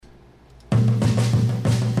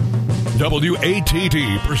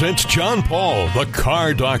WATD presents John Paul, the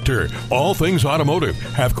Car Doctor. All things automotive.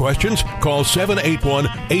 Have questions? Call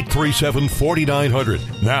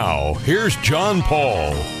 781-837-4900. Now, here's John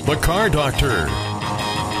Paul, the Car Doctor.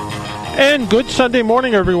 And good Sunday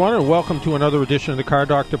morning, everyone, and welcome to another edition of the Car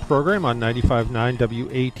Doctor program on 95.9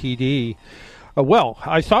 WATD. Well,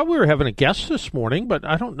 I thought we were having a guest this morning, but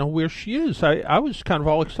I don't know where she is. I was kind of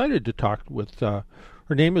all excited to talk with her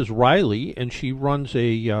name is Riley, and she runs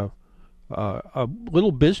a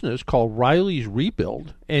little business called Riley's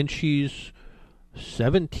Rebuild, and she's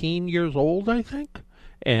 17 years old, I think,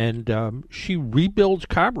 and she rebuilds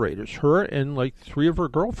carburetors. Her and like three of her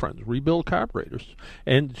girlfriends rebuild carburetors,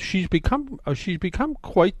 and she's become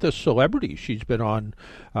quite the celebrity. She's been on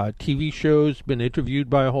TV shows, been interviewed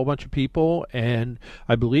by a whole bunch of people, and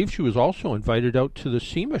I believe she was also invited out to the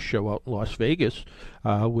SEMA show out in Las Vegas,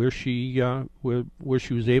 where she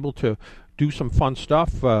was able to do some fun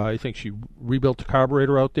stuff. I think she rebuilt the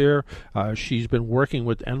carburetor out there. She's been working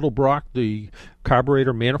with Endelbrock, the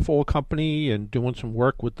carburetor manifold company, and doing some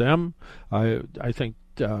work with them. I think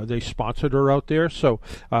they sponsored her out there. So,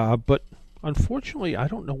 but unfortunately, I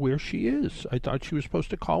don't know where she is. I thought she was supposed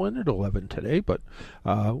to call in at 11 today, but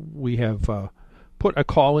we have put a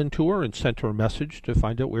call into her and sent her a message to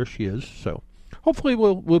find out where she is. So hopefully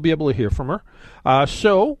we'll be able to hear from her.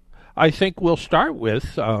 So I think we'll start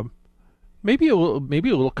with maybe a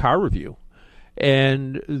little car review,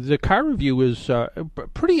 and the car review is a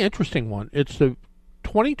pretty interesting one. It's the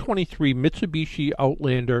 2023 Mitsubishi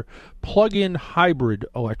Outlander plug-in hybrid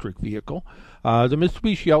electric vehicle. The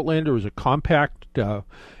Mitsubishi Outlander is a compact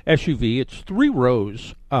SUV. It's 3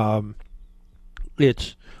 rows.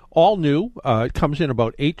 It's all new. It comes in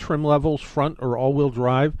about 8 trim levels, front or all-wheel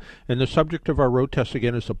drive, and the subject of our road test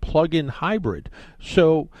again is a plug-in hybrid.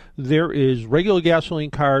 So there is regular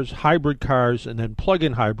gasoline cars, hybrid cars, and then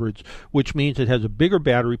plug-in hybrids, which means it has a bigger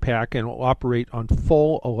battery pack and will operate on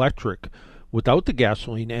full electric without the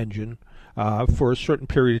gasoline engine for a certain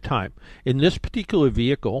period of time. In this particular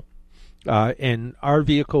vehicle, and our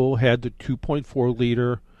vehicle had the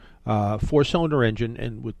 2.4-liter 4-cylinder engine,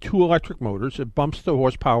 and with 2 electric motors, it bumps the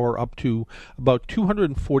horsepower up to about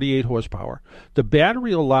 248 horsepower. The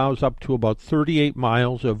battery allows up to about 38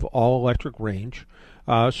 miles of all-electric range.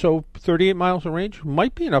 So 38 miles of range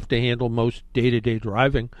might be enough to handle most day-to-day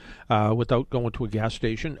driving without going to a gas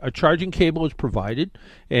station. A charging cable is provided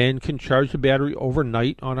and can charge the battery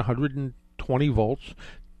overnight on 120 volts.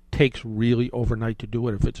 Takes really overnight to do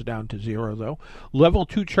it if it's down to 0, though. Level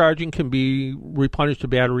 2 charging can be replenished the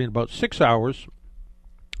battery in about 6 hours.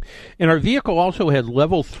 And our vehicle also had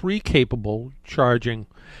level 3 capable charging.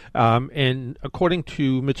 And according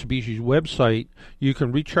to Mitsubishi's website, you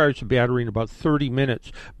can recharge the battery in about 30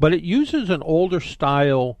 minutes. But it uses an older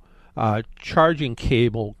style charging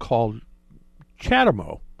cable called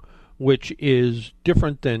CHAdeMO, which is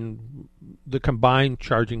different than the combined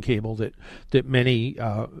charging cable that many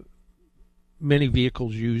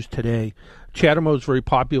vehicles use today. CHAdeMO is very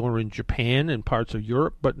popular in Japan and parts of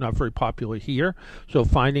Europe, but not very popular here. So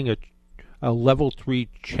finding a level 3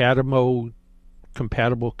 CHAdeMO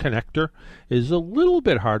compatible connector is a little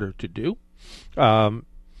bit harder to do. And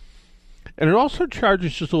it also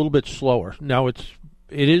charges just a little bit slower. Now it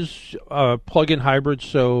is a plug-in hybrid,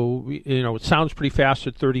 so it sounds pretty fast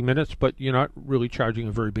at 30 minutes, but you're not really charging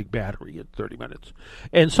a very big battery at 30 minutes.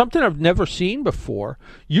 And something I've never seen before,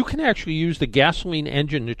 you can actually use the gasoline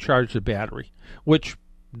engine to charge the battery, which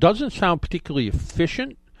doesn't sound particularly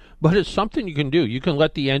efficient, but it's something you can do. You can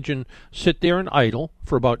let the engine sit there and idle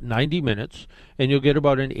for about 90 minutes, and you'll get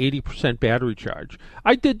about an 80% battery charge.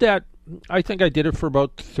 I did that. I think I did it for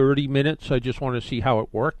about 30 minutes. I just wanted to see how it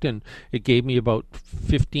worked, and it gave me about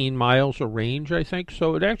 15 miles of range, I think.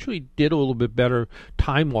 So it actually did a little bit better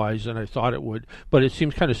time-wise than I thought it would. But it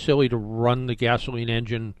seems kind of silly to run the gasoline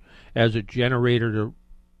engine as a generator to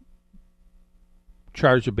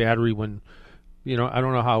charge the battery when, I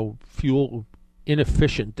don't know how fuel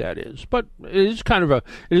inefficient that is, but it is kind of a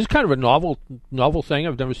novel thing.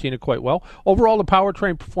 I've never seen it quite well. Overall, the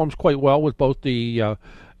powertrain performs quite well with both the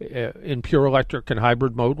in pure electric and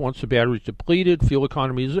hybrid mode. Once the battery is depleted, fuel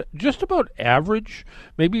economy is just about average,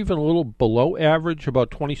 maybe even a little below average, about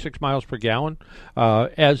 26 miles per gallon.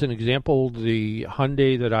 As an example, the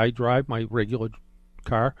Hyundai that I drive, my regular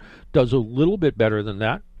car, does a little bit better than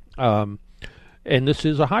that. And this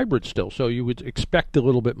is a hybrid still, so you would expect a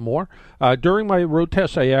little bit more. During my road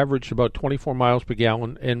test, I averaged about 24 miles per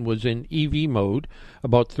gallon and was in EV mode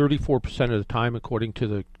about 34% of the time, according to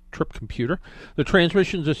the trip computer. The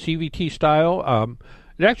transmission's a CVT style.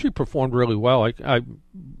 It actually performed really well. I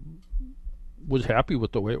was happy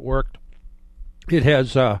with the way it worked. It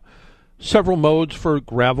has Several modes for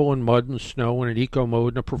gravel and mud and snow, and an eco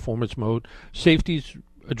mode and a performance mode. Safety's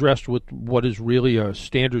addressed with what is really a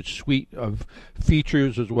standard suite of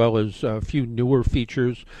features, as well as a few newer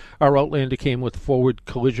features. Our Outlander came with forward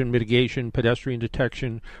collision mitigation, pedestrian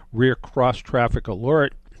detection, rear cross-traffic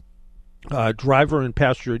alert, driver and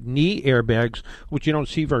passenger knee airbags, which you don't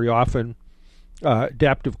see very often,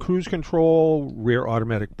 adaptive cruise control, rear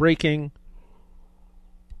automatic braking,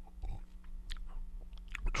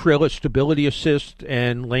 trailer stability assist,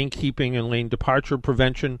 and lane keeping and lane departure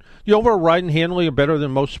prevention. The overall ride and handling are better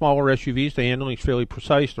than most smaller SUVs. The handling is fairly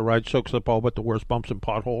precise. The ride soaks up all but the worst bumps and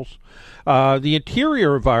potholes. The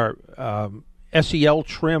interior of our SEL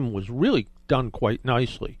trim was really done quite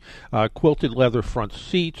nicely. Quilted leather front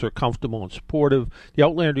seats are comfortable and supportive. The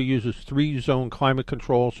Outlander uses 3-zone climate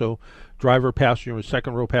control, so driver, passenger, and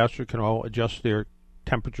second row passenger can all adjust their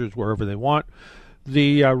temperatures wherever they want.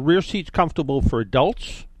 The rear seat's comfortable for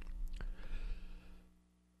adults,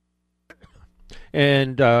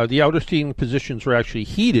 and the outer seating positions are actually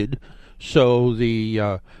heated, so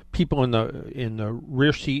the people in the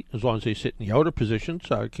rear seat, as long as they sit in the outer positions,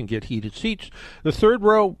 can get heated seats. The third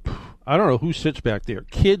row, I don't know who sits back there.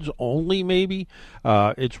 Kids only, maybe.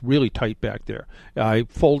 It's really tight back there. I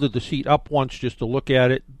folded the seat up once just to look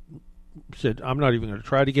at it. Said, I'm not even going to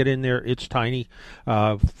try to get in there. It's tiny.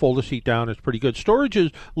 Fold the seat down. It's pretty good. Storage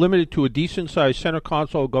is limited to a decent-sized center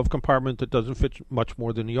console glove compartment that doesn't fit much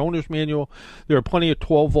more than the owner's manual. There are plenty of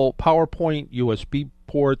 12-volt power point, USB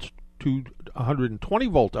ports,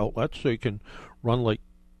 120-volt outlets, so you can run like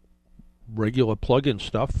regular plug-in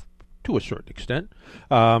stuff to a certain extent.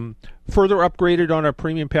 Further upgraded on our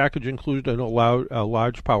premium package included a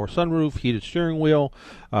large power sunroof, heated steering wheel,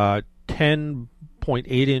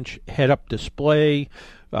 10.8-inch head-up display,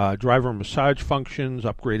 driver massage functions,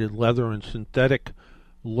 upgraded leather and synthetic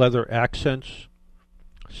leather accents.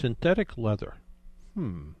 Synthetic leather.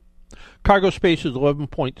 Cargo space is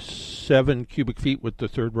 11.7 cubic feet with the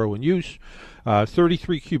third row in use,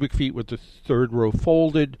 33 cubic feet with the third row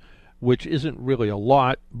folded, which isn't really a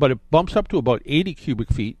lot, but it bumps up to about 80 cubic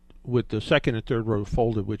feet with the second and third row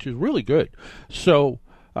folded, which is really good. So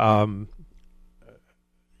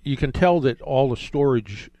you can tell that all the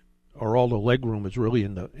storage or all the leg room is really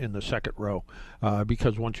in the second row,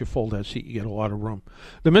 because once you fold that seat, you get a lot of room.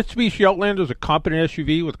 The Mitsubishi Outlander is a competent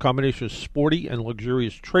SUV with a combination of sporty and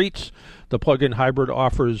luxurious traits. The plug-in hybrid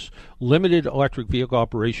offers limited electric vehicle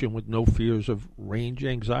operation with no fears of range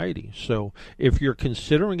anxiety. So if you're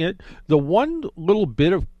considering it, the one little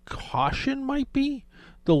bit of caution might be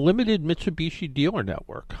the limited Mitsubishi dealer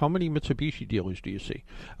network. How many Mitsubishi dealers do you see?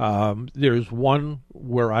 There's one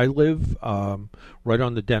where I live, right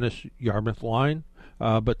on the Dennis-Yarmouth line,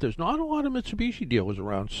 but there's not a lot of Mitsubishi dealers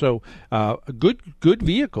around. So a good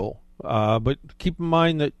vehicle, but keep in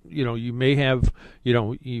mind that you may have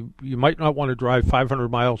you might not want to drive 500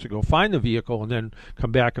 miles to go find the vehicle and then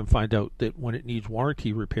come back and find out that when it needs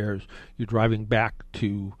warranty repairs, you're driving back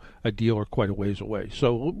to a dealer quite a ways away.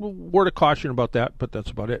 So word of caution about that, but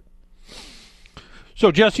that's about it.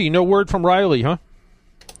 So Jesse, no word from Riley, huh?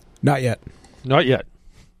 Not yet. Not yet.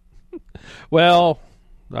 Well,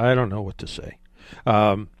 I don't know what to say.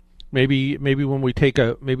 Maybe when we take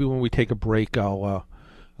a break, I'll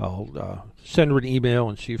send her an email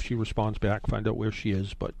and see if she responds back, find out where she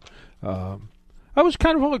is. But I was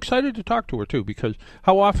kind of all excited to talk to her, too, because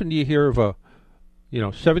how often do you hear of a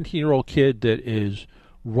 17-year-old kid that is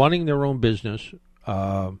running their own business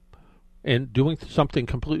and doing something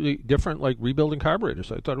completely different, like rebuilding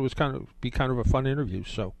carburetors? I thought it was kind of a fun interview.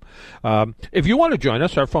 So if you want to join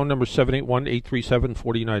us, our phone number is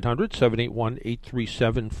 781-837-4900,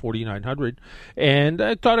 781-837-4900. And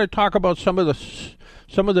I thought I'd talk about some of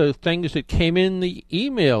the things that came in the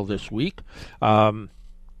email this week.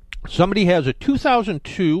 Somebody has a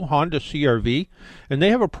 2002 Honda CR-V, and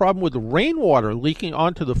they have a problem with the rainwater leaking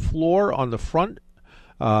onto the floor on the front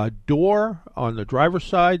door on the driver's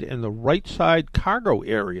side and the right side cargo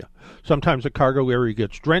area. Sometimes the cargo area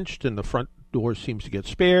gets drenched and the front door seems to get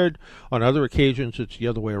spared. On other occasions, it's the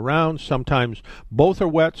other way around. Sometimes both are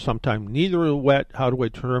wet, sometimes neither are wet. How do I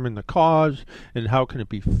determine the cause, and how can it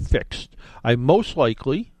be fixed? I most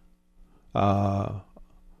likely will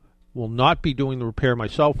not be doing the repair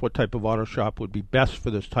myself. What type of auto shop would be best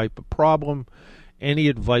for this type of problem? Any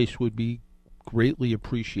advice would be greatly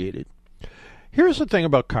appreciated. Here's the thing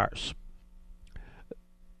about cars.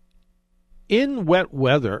 In wet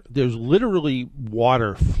weather, there's literally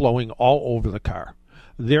water flowing all over the car.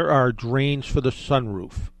 There are drains for the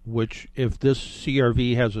sunroof, which if this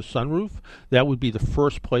CR-V has a sunroof, that would be the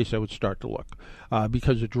first place I would start to look,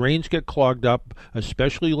 because the drains get clogged up,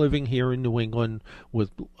 especially living here in New England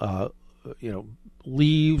with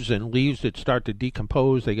leaves that start to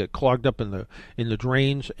decompose. They get clogged up in the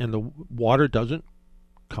drains, and the water doesn't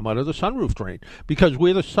come out of the sunroof drain, because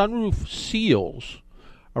where the sunroof seals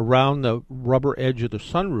around the rubber edge of the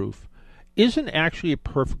sunroof isn't actually a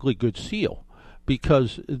perfectly good seal,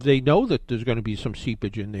 because they know that there's going to be some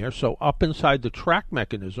seepage in there. So up inside the track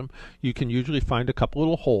mechanism, you can usually find a couple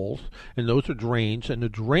little holes, and those are drains, and the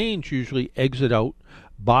drains usually exit out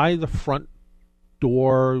by the front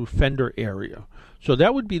door fender area. So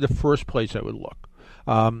that would be the first place I would look.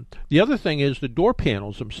 The other thing is the door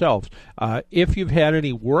panels themselves. If you've had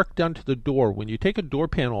any work done to the door, when you take a door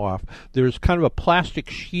panel off, there's kind of a plastic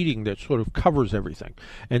sheeting that sort of covers everything.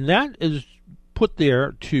 And that is put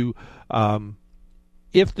there to,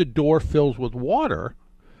 if the door fills with water,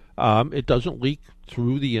 it doesn't leak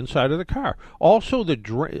through the inside of the car. Also, the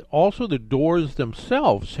doors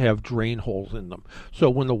themselves have drain holes in them. So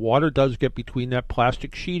when the water does get between that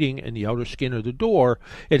plastic sheeting and the outer skin of the door,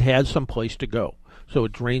 it has some place to go. So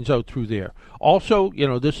it drains out through there. Also,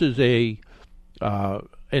 this is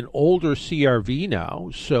an older CRV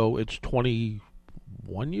now, so it's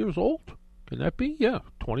 21 years old. Can that be? Yeah,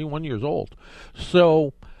 21 years old.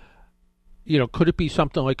 So, could it be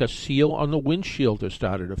something like a seal on the windshield that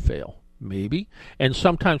started to fail? Maybe. And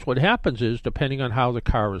sometimes what happens is, depending on how the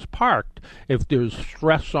car is parked, if there's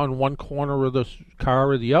stress on one corner of the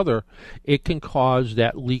car or the other, it can cause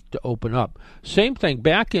that leak to open up. Same thing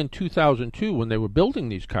back in 2002 when they were building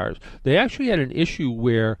these cars. They actually had an issue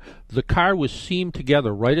where the car was seamed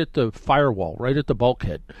together right at the firewall, right at the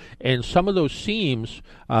bulkhead. And some of those seams,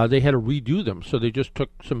 they had to redo them. So they just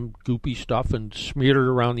took some goopy stuff and smeared it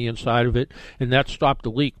around the inside of it, and that stopped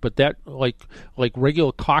the leak. But that, like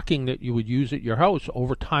regular caulking that you would use at your house,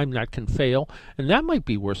 over time that can fail, and that might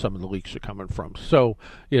be where some of the leaks are coming from. So,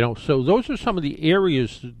 so those are some of the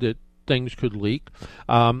areas that things could leak.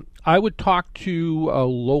 I would talk to a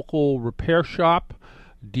local repair shop,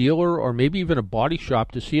 dealer, or maybe even a body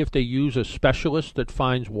shop to see if they use a specialist that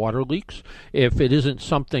finds water leaks. If it isn't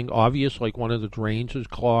something obvious like one of the drains is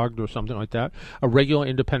clogged or something like that, a regular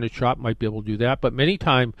independent shop might be able to do that. But many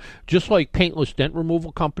times, just like paintless dent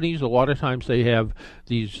removal companies, a lot of times they have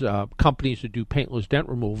these companies that do paintless dent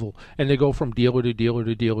removal, and they go from dealer to dealer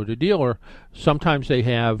to dealer to dealer. Sometimes they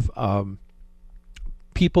have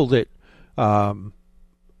people that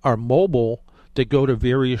are mobile that go to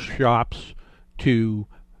various shops to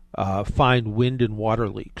find wind and water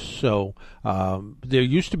leaks. So there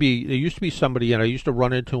used to be somebody, and I used to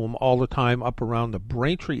run into him all the time up around the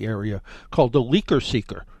Braintree area, called the Leaker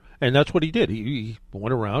Seeker. And that's what he did. He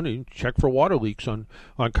went around and checked for water leaks on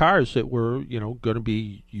cars that were, going to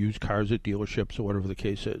be used cars at dealerships or whatever the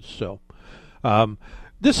case is. So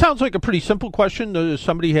this sounds like a pretty simple question.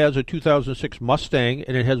 Somebody has a 2006 Mustang,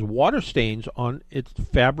 and it has water stains on its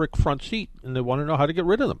fabric front seat, and they want to know how to get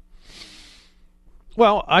rid of them.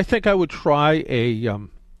 Well, I think I would try a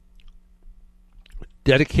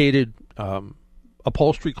dedicated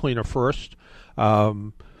upholstery cleaner first.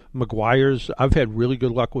 Meguiar's, I've had really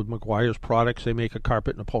good luck with Meguiar's products. They make a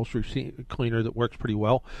carpet and upholstery cleaner that works pretty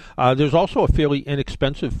well. There's also a fairly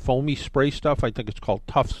inexpensive foamy spray stuff. I think it's called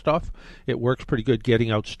Tough Stuff. It works pretty good getting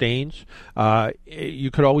out stains.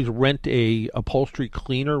 You could always rent a upholstery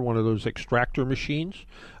cleaner, one of those extractor machines.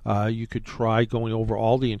 You could try going over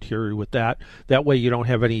all the interior with that. That way you don't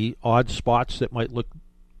have any odd spots that might look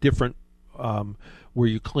different where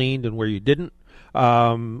you cleaned and where you didn't.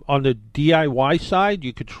 On the DIY side,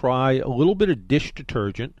 you could try a little bit of dish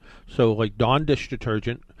detergent, so like Dawn dish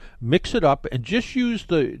detergent. Mix it up and just use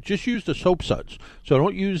the soap suds. So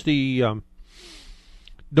don't use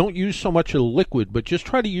so much of the liquid, but just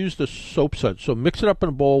try to use the soap suds. So mix it up in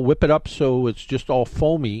a bowl, whip it up so it's just all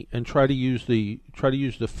foamy, and try to use the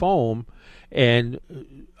foam and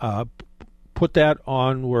put that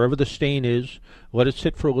on wherever the stain is. Let it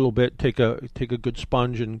sit for a little bit. Take a good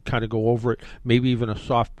sponge and kind of go over it. Maybe even a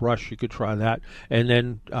soft brush. You could try that, and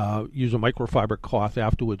then use a microfiber cloth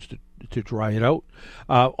afterwards to dry it out.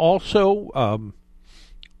 Also,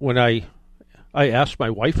 when I asked my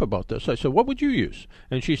wife about this, I said, "What would you use?"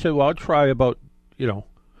 And she said, "Well, I'd try about a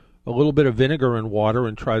little bit of vinegar and water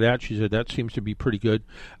and try that." She said that seems to be pretty good.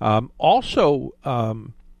 Also,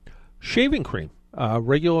 shaving cream,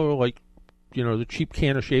 regular the cheap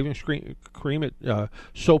can of shaving cream. It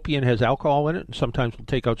soapy and has alcohol in it, and sometimes will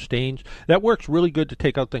take out stains. That works really good to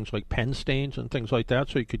take out things like pen stains and things like that,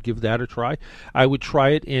 so you could give that a try. I would try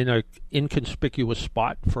it in an inconspicuous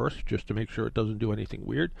spot first, just to make sure it doesn't do anything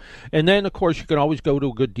weird. And then, of course, you can always go to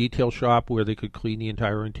a good detail shop where they could clean the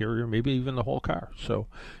entire interior, maybe even the whole car. So,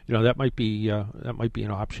 that might be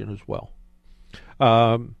an option as well.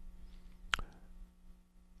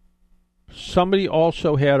 Somebody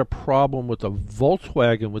also had a problem with a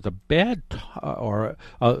Volkswagen with a bad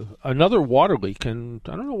another water leak, and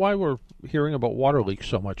I don't know why we're hearing about water leaks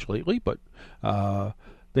so much lately, but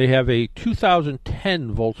they have a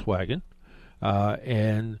 2010 Volkswagen,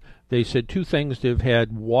 and they said two things. They've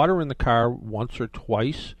had water in the car once or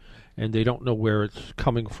twice, and they don't know where it's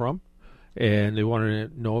coming from. And they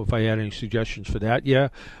wanted to know if I had any suggestions for that. Yeah,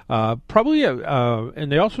 probably. And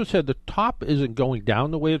they also said the top isn't going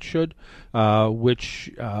down the way it should, which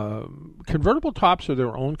convertible tops are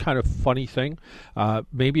their own kind of funny thing.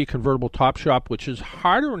 Maybe a convertible top shop, which is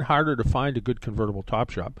harder and harder to find a good convertible top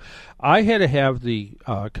shop. I had to have the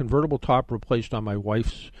convertible top replaced on my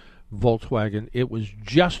wife's Volkswagen. It was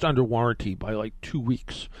just under warranty by like 2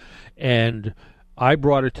 weeks. And I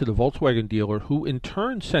brought it to the Volkswagen dealer, who in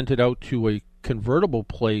turn sent it out to a convertible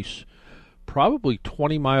place probably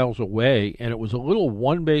 20 miles away, and it was a little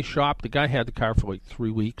one-bay shop. The guy had the car for like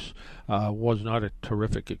 3 weeks. Was not a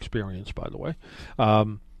terrific experience, by the way.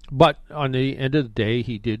 But on the end of the day,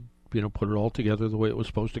 he did put it all together the way it was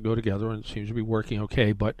supposed to go together, and it seems to be working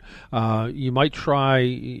okay. But you might try,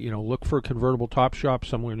 look for a convertible top shop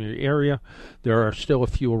somewhere in your area. There are still a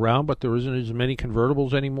few around, but there isn't as many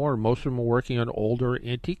convertibles anymore. Most of them are working on older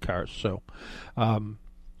antique cars, so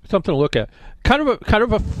something to look at. Kind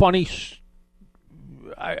of a funny.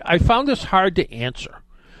 I found this hard to answer.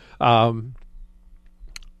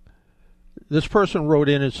 This person wrote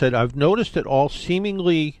in and said, "I've noticed that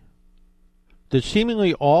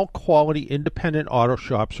seemingly all quality independent auto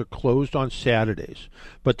shops are closed on Saturdays,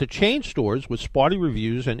 but the chain stores with spotty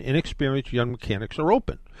reviews and inexperienced young mechanics are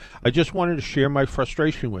open. I just wanted to share my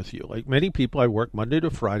frustration with you. Like many people, I work Monday to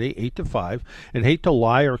Friday, 8 to 5, and hate to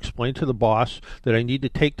lie or explain to the boss that I need to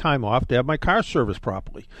take time off to have my car serviced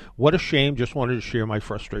properly. What a shame. Just wanted to share my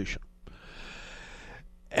frustration."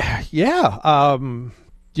 Yeah,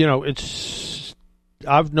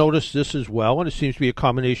 I've noticed this as well, and it seems to be a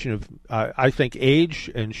combination of, I think, age,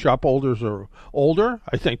 and shop owners are older.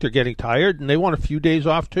 I think they're getting tired, and they want a few days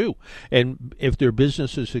off, too. And if their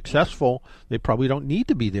business is successful, they probably don't need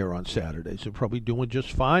to be there on Saturdays. They're probably doing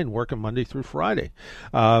just fine working Monday through Friday.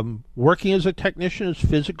 Working as a technician is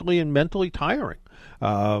physically and mentally tiring.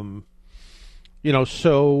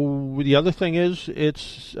 So the other thing is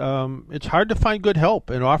it's hard to find good help,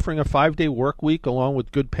 and offering a 5-day work week along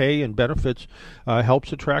with good pay and benefits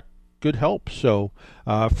helps attract good help. So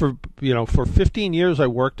for 15 years I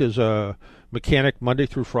worked as a mechanic Monday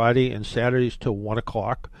through Friday and Saturdays till 1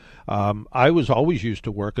 o'clock. I was always used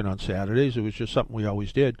to working on Saturdays. It was just something we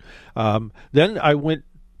always did. Then I went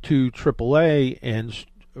to AAA and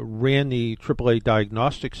ran the AAA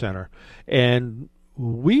Diagnostic Center, and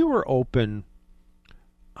we were open.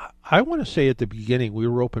 I want to say at the beginning we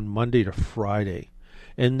were open Monday to Friday,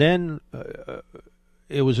 and then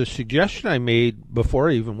it was a suggestion I made before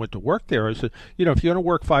I even went to work there. I said, if you're going to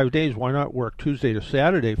work 5 days, why not work Tuesday to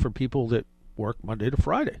Saturday for people that work Monday to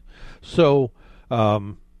Friday? So,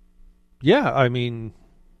 for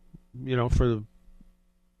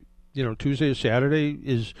Tuesday to Saturday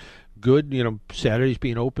is good. Saturdays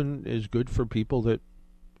being open is good for people that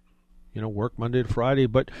work Monday to Friday.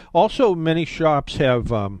 But also many shops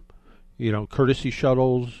have, courtesy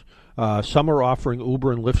shuttles. Some are offering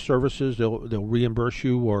Uber and Lyft services. They'll reimburse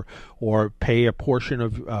you or pay a portion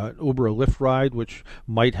of Uber or Lyft ride, which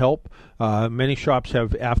might help. Many shops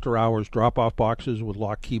have after-hours drop-off boxes with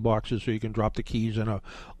lock key boxes, so you can drop the keys in a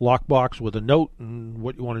lock box with a note and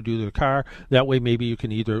what you want to do to the car. That way maybe you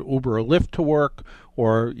can either Uber or Lyft to work,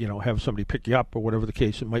 or have somebody pick you up, or whatever the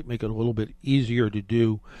case. It might make it a little bit easier to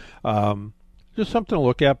do. Just something to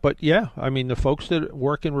look at. But yeah, the folks that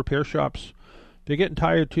work in repair shops, they're getting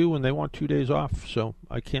tired too, and they want 2 days off. So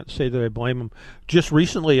I can't say that I blame them. Just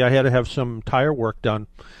recently, I had to have some tire work done,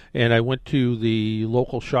 and I went to the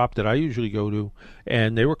local shop that I usually go to,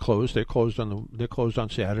 and they were closed. They're closed on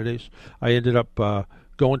Saturdays. I ended up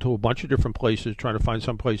going to a bunch of different places trying to find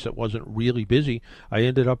some place that wasn't really busy. I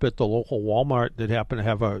ended up at the local Walmart that happened to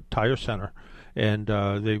have a tire center, and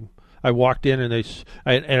I walked in, and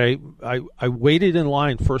I waited in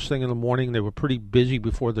line first thing in the morning. They were pretty busy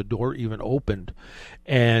before the door even opened,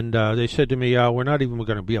 and they said to me, "We're not even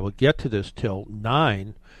going to be able to get to this till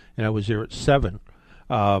 9," and I was there at 7.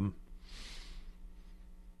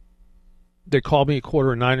 They called me at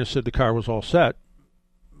 8:45 and said the car was all set,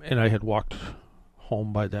 and I had walked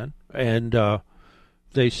home by then, and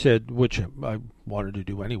they said, which I wanted to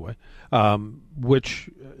do anyway, which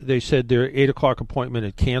they said their 8 o'clock appointment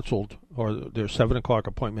had canceled, or their 7 o'clock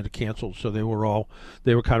appointment had canceled, so they were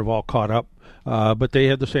kind of all caught up. But they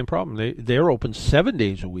had the same problem. They're open 7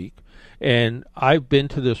 days a week, And I've been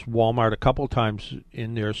to this Walmart a couple times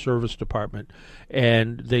in their service department,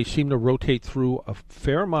 and they seem to rotate through a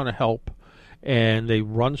fair amount of help, and they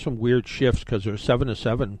run some weird shifts because they're 7 to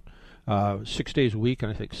 7, 6 days a week,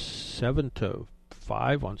 and I think 7 to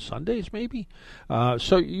 5 on Sundays maybe.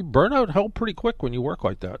 So you burn out help pretty quick when you work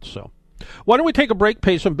like that. So why don't we take a break,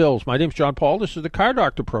 pay some bills? My name's John Paul. This is the Car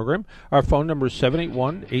Doctor program. Our phone number is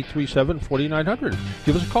 781-837-4900.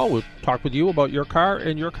 Give us a call. We'll talk with you about your car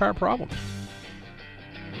and your car problems.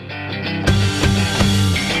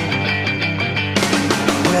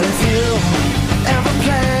 Well, if you ever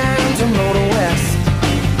plan to motor west,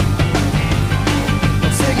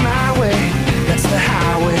 take my way. That's the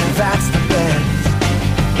highway, that's the best.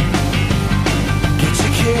 Get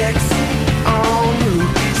your kicks on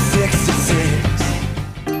Route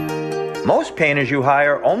 66. Most painters you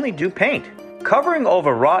hire only do paint. Covering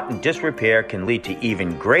over rot and disrepair can lead to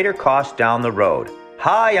even greater costs down the road.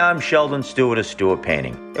 Hi, I'm Sheldon Stewart of Stewart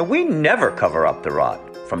Painting, and we never cover up the rot.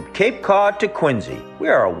 From Cape Cod to Quincy, we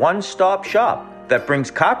are a one-stop shop that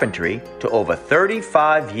brings carpentry to over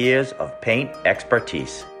 35 years of paint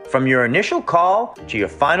expertise. From your initial call to your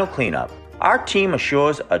final cleanup, our team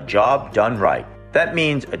assures a job done right. That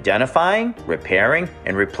means identifying, repairing,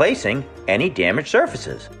 and replacing any damaged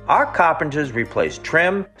surfaces. Our carpenters replace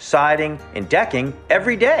trim, siding, and decking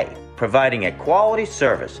every day, providing a quality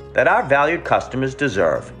service that our valued customers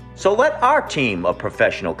deserve. So let our team of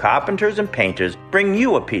professional carpenters and painters bring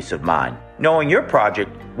you a peace of mind, knowing your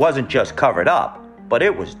project wasn't just covered up, but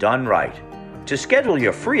it was done right. To schedule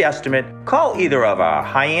your free estimate, call either of our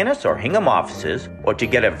Hyannis or Hingham offices, or to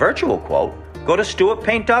get a virtual quote, go to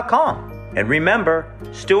stewartpaint.com. And remember,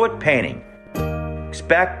 Stewart Painting.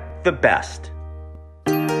 Expect the best.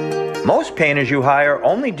 Most painters you hire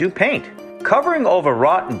only do paint. Covering over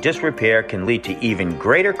rot and disrepair can lead to even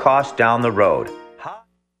greater costs down the road.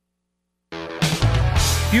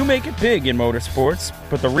 Few make it big in motorsports,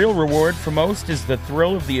 but the real reward for most is the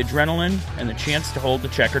thrill of the adrenaline and the chance to hold the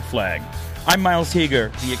checkered flag. I'm Miles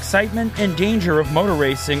Heeger. The excitement and danger of motor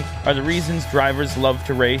racing are the reasons drivers love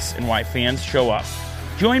to race and why fans show up.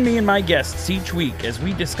 Join me and my guests each week as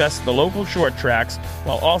we discuss the local short tracks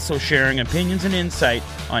while also sharing opinions and insight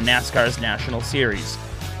on NASCAR's National Series.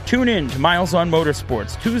 Tune in to Miles on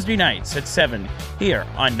Motorsports Tuesday nights at 7 here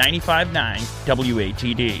on 95.9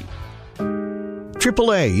 WATD.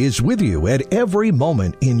 AAA is with you at every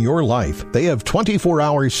moment in your life. They have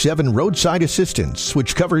 24/7 roadside assistance,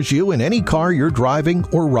 which covers you in any car you're driving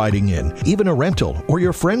or riding in, even a rental or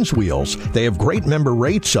your friend's wheels. They have great member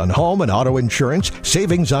rates on home and auto insurance,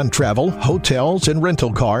 savings on travel, hotels, and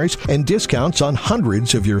rental cars, and discounts on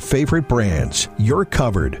hundreds of your favorite brands. You're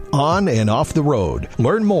covered on and off the road.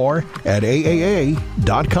 Learn more at aaa.com/join.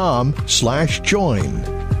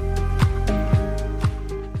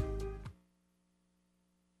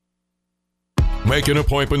 Make an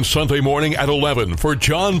appointment Sunday morning at 11 for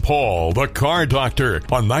John Paul, the Car Doctor,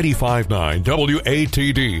 on 95.9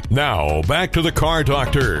 WATD. Now, back to the Car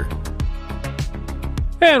Doctor.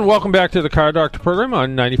 And welcome back to the Car Doctor program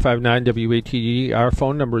on 95.9 WATD. Our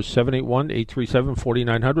phone number is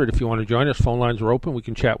 781-837-4900. If you want to join us, phone lines are open. We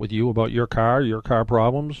can chat with you about your car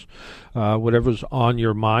problems, whatever's on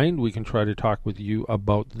your mind. We can try to talk with you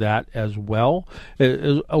about that as well,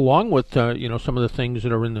 along with some of the things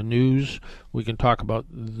that are in the news. We can talk about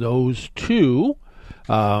those too.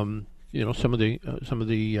 Some of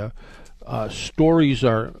the stories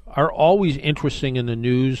are always interesting in the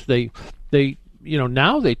news. They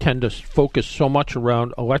now they tend to focus so much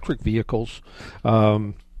around electric vehicles,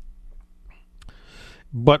 but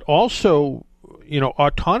also,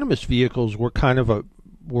 autonomous vehicles were kind of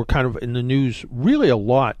in the news really a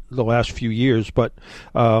lot the last few years. But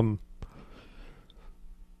I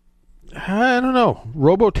don't know,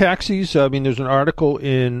 robo-taxis. I mean, there's an article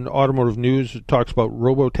in Automotive News that talks about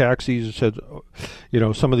robo-taxis. It said,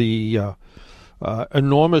 some of the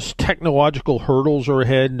enormous technological hurdles are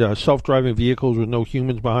ahead. Self-driving vehicles with no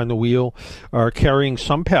humans behind the wheel are carrying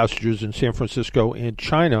some passengers in San Francisco and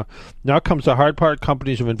China. Now comes the hard part.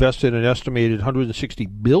 Companies have invested an estimated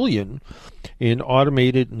 $160 billion in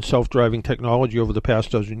automated and self-driving technology over the past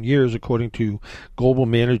dozen years, according to global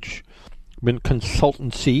management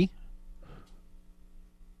consultancy.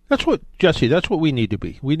 That's what we need to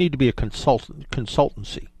be. We need to be a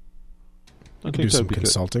consultancy. I think do some be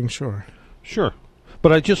consulting, good. Sure,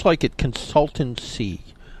 but I just like it, consultancy.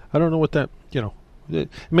 I don't know what that, it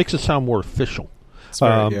makes it sound more official. It's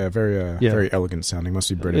very elegant sounding. Must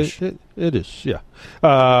be British. It is, yeah.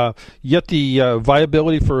 Yet the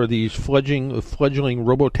viability for these fledgling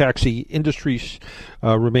robotaxi industries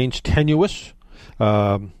remains tenuous.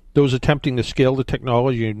 those attempting to scale the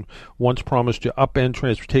technology and once promised to upend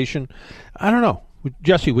transportation. I don't know.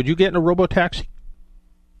 Jesse, would you get in a robo-taxi?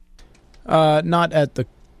 Not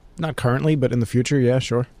currently, but in the future, yeah,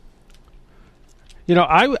 sure.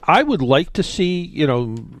 I would like to see,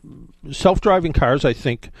 self-driving cars, I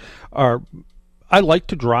think, I like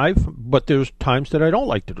to drive, but there's times that I don't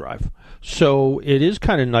like to drive. So it is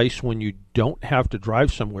kind of nice when you don't have to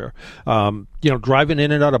drive somewhere. Driving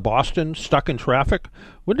in and out of Boston, stuck in traffic,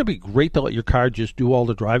 wouldn't it be great to let your car just do all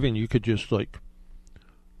the driving? You could just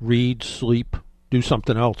read, sleep, do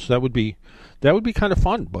something else. That would be kind of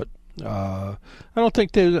fun, but I don't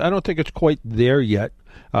think it's quite there yet.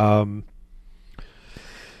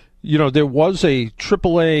 There was a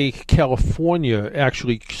AAA California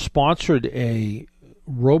actually sponsored a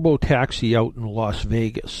robo-taxi out in Las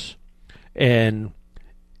Vegas. And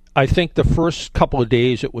I think the first couple of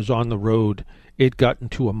days it was on the road, it got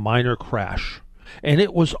into a minor crash. And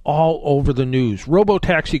it was all over the news.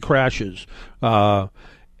 Robo-taxi crashes. But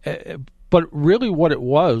really what it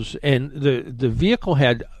was, and the vehicle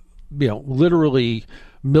had, literally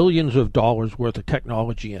millions of dollars worth of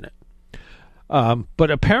technology in it. But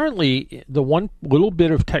apparently, the one little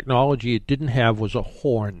bit of technology it didn't have was a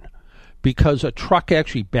horn, because a truck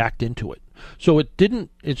actually backed into it. So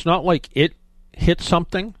it's not like it hit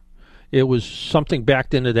something. It was something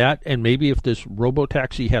backed into that, and maybe if this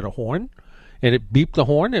robo-taxi had a horn, and it beeped the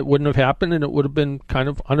horn, it wouldn't have happened, and it would have been kind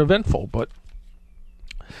of uneventful. But,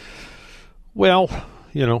 well,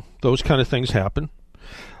 those kind of things happen.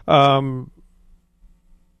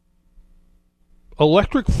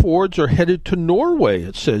 Electric Fords are headed to Norway,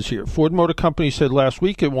 it says here. Ford Motor Company said last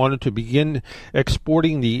week it wanted to begin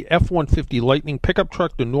exporting the F-150 Lightning pickup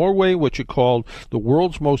truck to Norway, which it called the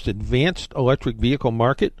world's most advanced electric vehicle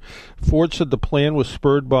market. Ford said the plan was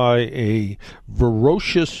spurred by a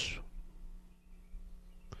ferocious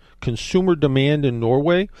consumer demand in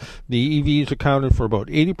Norway. The EVs accounted for about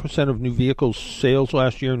 80% of new vehicle sales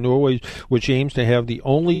last year in Norway, which aims to have the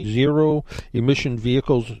only zero-emission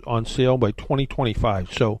vehicles on sale by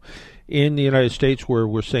 2025. So in the United States, where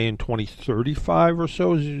we're saying 2035 or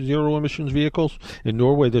so, zero-emissions vehicles, in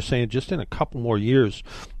Norway they're saying just in a couple more years.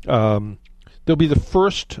 They'll be the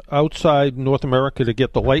first outside North America to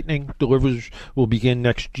get the Lightning. Deliveries will begin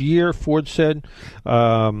next year, Ford said.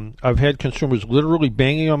 I've had consumers literally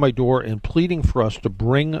banging on my door and pleading for us to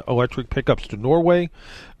bring electric pickups to Norway.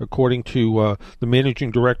 According to the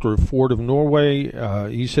managing director of Ford of Norway,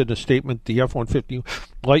 he said in a statement, the F-150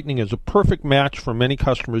 Lightning is a perfect match for many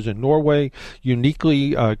customers in Norway,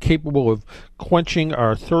 uniquely capable of quenching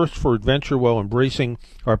our thirst for adventure while embracing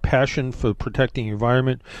our passion for protecting the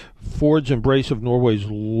environment. Ford's embrace of Norway's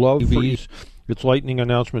love for EVs. Its Lightning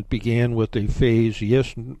announcement began with a phase,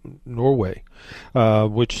 Yes, Norway,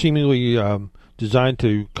 which seemingly designed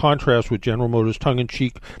to contrast with General Motors'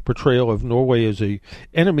 tongue-in-cheek portrayal of Norway as an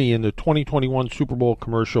enemy in the 2021 Super Bowl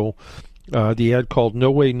commercial. The ad called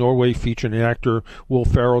No Way Norway featured actor Will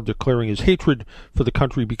Ferrell declaring his hatred for the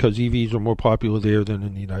country because EVs are more popular there than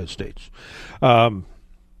in the United States. I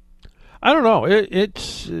don't know.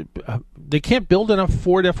 They can't build enough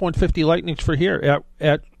Ford F-150 Lightnings for here.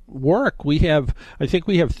 At work, I think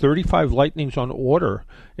we have 35 Lightnings on order,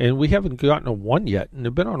 and we haven't gotten a one yet, and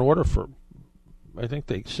they've been on order for, I think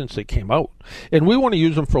since they came out. And we want to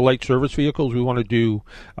use them for light service vehicles. We want to do,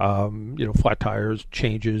 flat tires,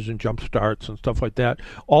 changes, and jump starts and stuff like that.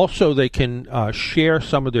 Also, they can share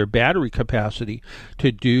some of their battery capacity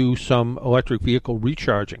to do some electric vehicle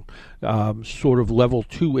recharging, sort of level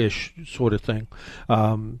 2-ish sort of thing.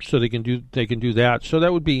 So they can do that. So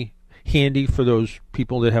that would be handy for those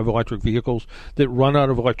people that have electric vehicles that run out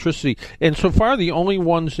of electricity. And so far, the only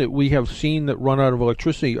ones that we have seen that run out of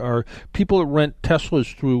electricity are people that rent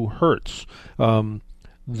Teslas through Hertz.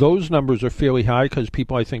 Those numbers are fairly high because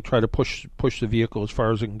people, I think, try to push the vehicle as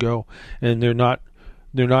far as it can go, and they're not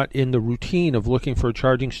in the routine of looking for a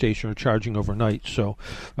charging station or charging overnight. So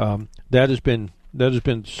that has been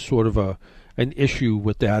sort of an issue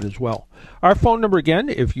with that as well. Our phone number again,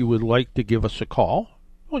 if you would like to give us a call.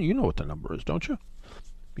 Well, you know what the number is, don't you?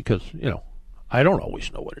 Because, I don't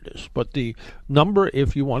always know what it is. But the number,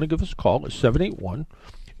 if you want to give us a call, is 781-837-4900,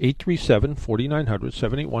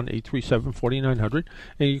 781-837-4900.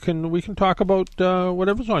 And we can talk about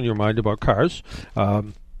whatever's on your mind about cars. But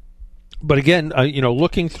again,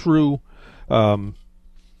 looking through the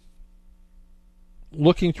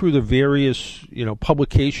various,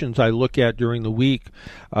 publications I look at during the week,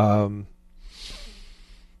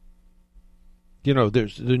 the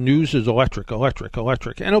news is electric.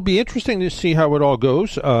 And it'll be interesting to see how it all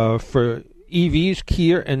goes. For EVs,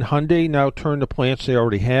 Kia and Hyundai now turn to plants they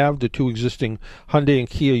already have. The two existing Hyundai and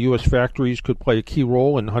Kia U.S. factories could play a key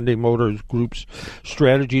role in Hyundai Motor Group's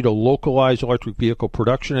strategy to localize electric vehicle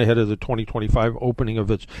production ahead of the 2025 opening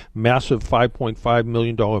of its massive $5.5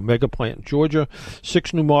 million mega plant in Georgia.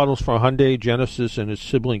 6 new models for Hyundai, Genesis, and its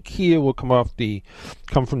sibling Kia will come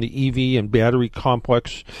from the EV and battery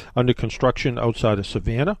complex under construction outside of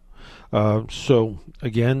Savannah. So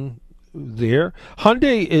again, there,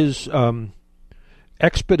 Hyundai is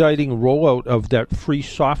expediting rollout of that free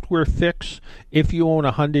software fix if you own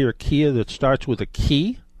a Hyundai or Kia that starts with a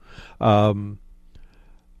key.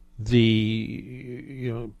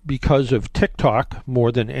 Because of TikTok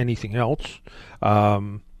more than anything else,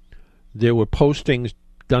 there were postings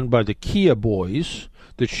done by the Kia boys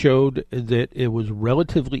that showed that it was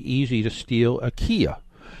relatively easy to steal a Kia.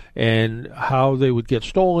 And how they would get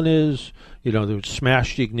stolen is, they would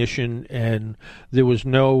smash the ignition, and there was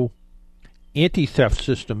no anti-theft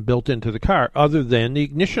system built into the car other than the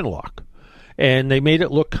ignition lock. And they made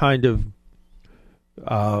it look kind of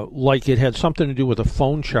like it had something to do with a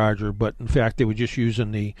phone charger, but in fact they were just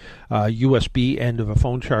using the USB end of a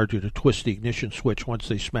phone charger to twist the ignition switch once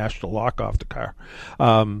they smashed the lock off the car.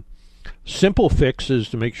 Simple fix is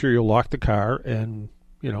to make sure you lock the car, and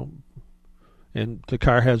the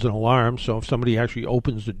car has an alarm, so if somebody actually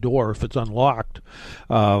opens the door, if it's unlocked,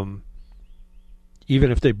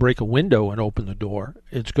 even if they break a window and open the door,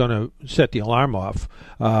 it's going to set the alarm off.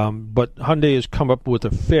 But Hyundai has come up with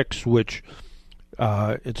a fix, which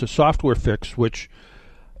it's a software fix, which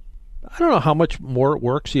I don't know how much more it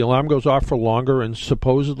works. The alarm goes off for longer, and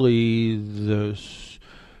supposedly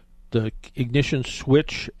the ignition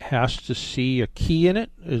switch has to see a key in it,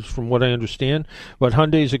 is from what I understand. But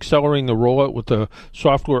Hyundai is accelerating the rollout with a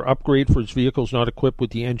software upgrade for its vehicles not equipped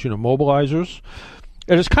with the engine immobilizers.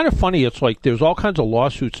 And it's kind of funny. It's like there's all kinds of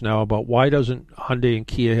lawsuits now about why doesn't Hyundai and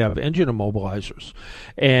Kia have engine immobilizers.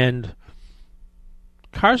 And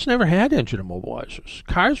cars never had engine immobilizers.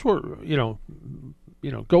 Cars were,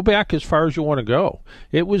 go back as far as you want to go.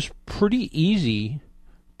 It was pretty easy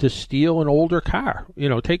to steal an older car.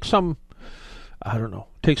 Take something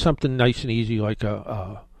nice and easy like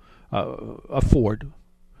a Ford,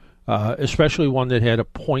 especially one that had a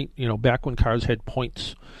point. Back when cars had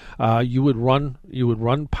points, you would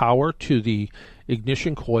run power to the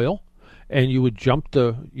ignition coil, and you would jump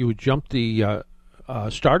the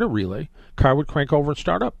starter relay. Car would crank over and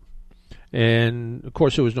start up. And of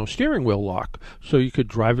course there was no steering wheel lock, so you could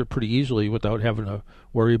drive it pretty easily without having to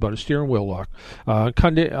worry about a steering wheel lock.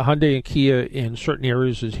 Hyundai and Kia in certain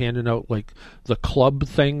areas is handing out like the club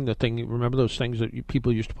thing, remember those things that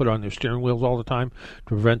people used to put on their steering wheels all the time to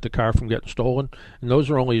prevent the car from getting stolen? And those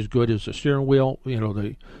are only as good as the steering wheel.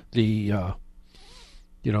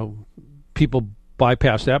 People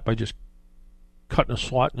bypass that by just cutting a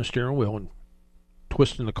slot in the steering wheel and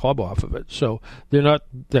twisting the club off of it. So they're not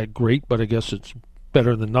that great, but I guess it's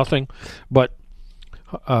better than nothing. But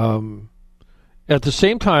at the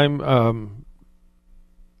same time,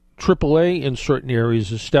 AAA in certain areas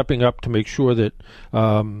is stepping up to make sure that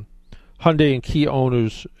Hyundai and Kia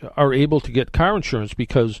owners are able to get car insurance,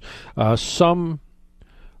 because some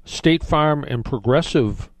State Farm and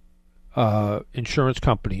Progressive insurance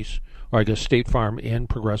companies, or I guess State Farm and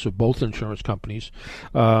Progressive, both insurance companies,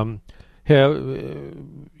 have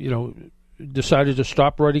decided to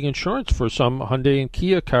stop writing insurance for some Hyundai and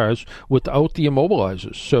Kia cars without the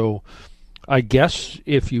immobilizers. So I guess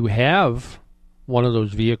if you have one of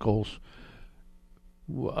those vehicles,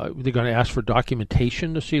 they're going to ask for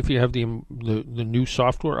documentation to see if you have the new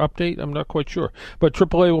software update. I'm not quite sure. But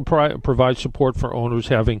AAA will provide support for owners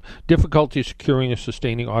having difficulty securing or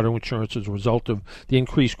sustaining auto insurance as a result of the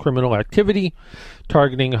increased criminal activity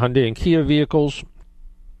targeting Hyundai and Kia vehicles.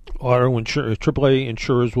 AAA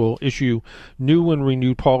insurers will issue new and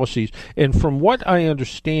renewed policies. And from what I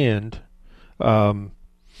understand, the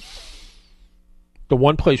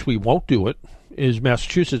one place we won't do it is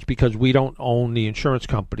Massachusetts, because we don't own the insurance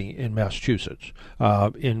company in Massachusetts.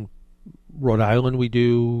 In Rhode Island we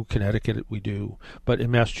do, Connecticut we do, but in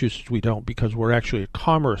Massachusetts we don't, because we're actually a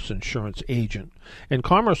Commerce insurance agent. And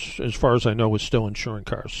Commerce, as far as I know, is still insuring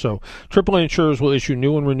cars. So AAA insurers will issue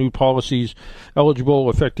new and renewed policies eligible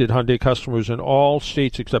affected Hyundai customers in all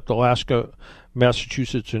states except Alaska,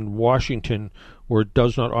 Massachusetts, and Washington, where it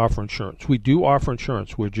does not offer insurance. We do offer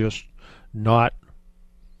insurance. We're just not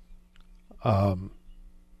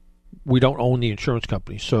we don't own the insurance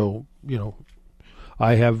company. So,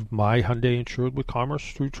 I have my Hyundai insured with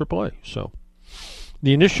Commerce through AAA. So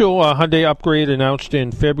the initial Hyundai upgrade announced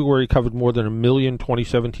in February covered more than 1 million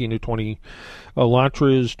 2017 to 20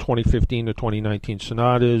 Elantras, 2015 to 2019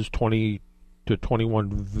 Sonatas, 2020 to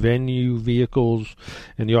 21 venue vehicles,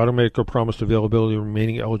 and the automaker promised availability of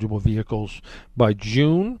remaining eligible vehicles by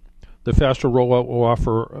June. The faster rollout will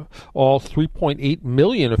offer all 3.8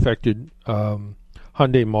 million affected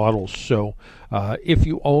Hyundai models. So if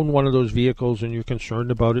you own one of those vehicles and you're concerned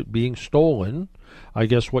about it being stolen, I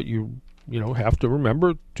guess what you have to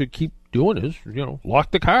remember to keep doing is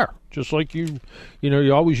lock the car, just like you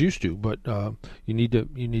always used to. But you need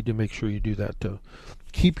to make sure you do that to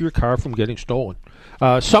keep your car from getting stolen.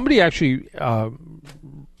 Somebody actually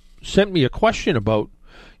sent me a question about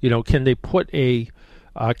can they put a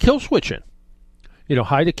kill switch in,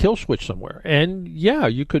 hide a kill switch somewhere. And yeah,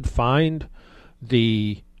 you could find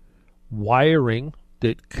the wiring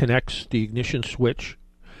that connects the ignition switch,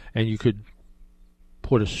 and you could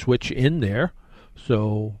put a switch in there.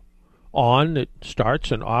 So on it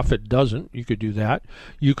starts and off it doesn't. You could do that.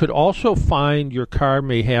 You could also find your car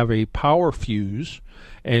may have a power fuse,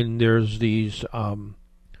 and there's these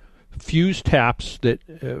fuse taps that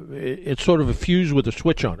it's sort of a fuse with a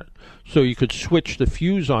switch on it. So you could switch the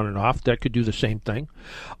fuse on and off. That could do the same thing.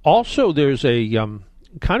 Also, there's a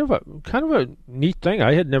kind of a neat thing.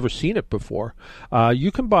 I had never seen it before.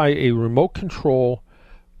 You can buy a remote control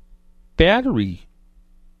battery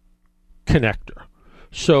connector.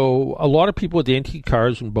 So a lot of people with antique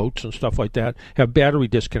cars and boats and stuff like that have battery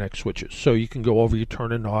disconnect switches. So you can go over, you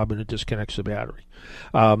turn a knob, and it disconnects the battery.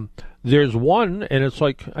 There's one, and I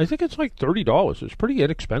think it's like $30. It's pretty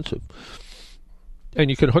inexpensive. And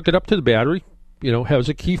you can hook it up to the battery, has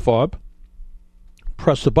a key fob.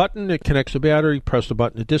 Press the button, it connects the battery. Press the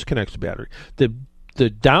button, it disconnects the battery. The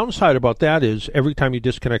downside about that is every time you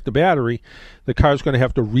disconnect the battery, the car's going to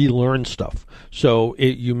have to relearn stuff. So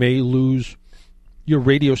you may lose your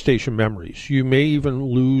radio station memories. You may even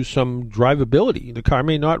lose some drivability. The car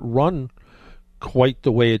may not run quite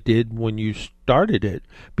the way it did when you started it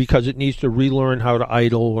because it needs to relearn how to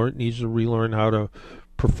idle, or it needs to relearn how to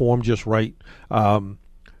perform just right.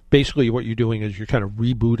 Basically what you're doing is you're kind of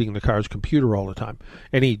rebooting the car's computer all the time.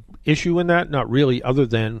 Any issue in that? Not really, other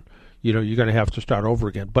than you're going to have to start over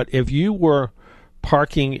again. But if you were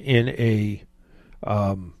parking in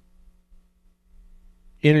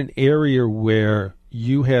an area where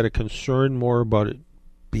you had a concern more about it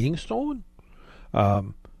being stolen,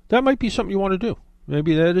 that might be something you want to do.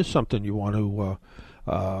 Maybe that is something you want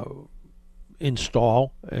to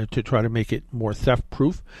install to try to make it more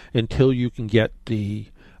theft-proof until you can get the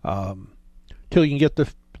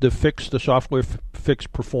fix, the software fix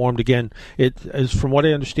performed. Again, it is, from what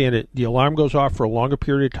I understand it, the alarm goes off for a longer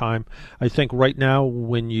period of time. I think right now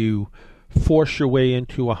when you force your way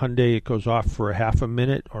into a Hyundai, it goes off for a half a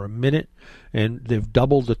minute or a minute, and they've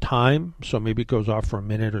doubled the time, so maybe it goes off for a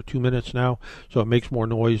minute or 2 minutes now, so it makes more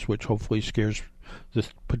noise, which hopefully scares the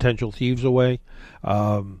potential thieves away.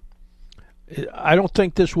 I don't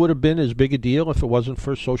think this would have been as big a deal if it wasn't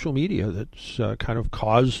for social media that's kind of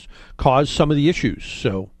caused some of the issues.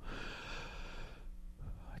 So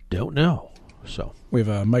I don't know. So we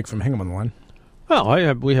have Mike from Hingham on the line.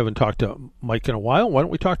 Well, we haven't talked to Mike in a while. Why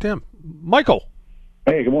don't we talk to him? Michael.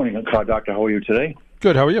 Hey, good morning, Car Doctor. How are you today?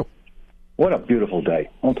 Good. How are you? What a beautiful day,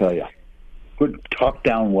 I'll tell you. Good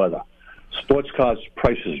top-down weather. Sports cars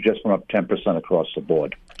prices just went up 10% across the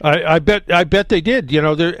board. I bet they did.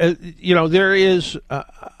 There is.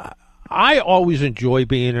 I always enjoy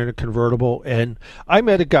being in a convertible, and I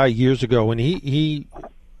met a guy years ago, and he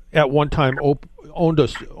at one time owned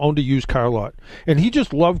a used car lot, and he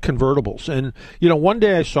just loved convertibles. And one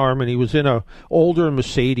day I saw him, and he was in a older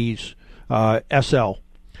Mercedes SL,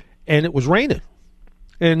 and it was raining,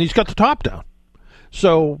 and he's got the top down.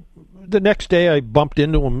 So the next day I bumped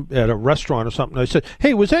into him at a restaurant or something. I said,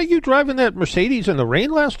 "Hey, was that you driving that Mercedes in the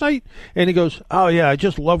rain last night?" And he goes, "Oh yeah, I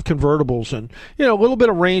just love convertibles, and a little bit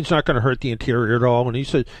of rain's not going to hurt the interior at all." And he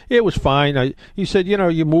said it was fine. He said,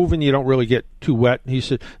 you move and you don't really get too wet. And he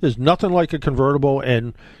said there's nothing like a convertible,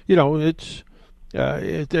 and it's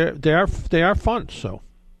they are fun. So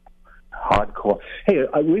hardcore. Hey,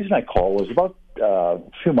 the reason I called was about a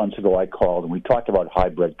few months ago. I called and we talked about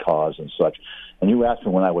hybrid cars and such. And you asked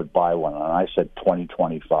me when I would buy one, and I said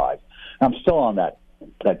 2025. I'm still on that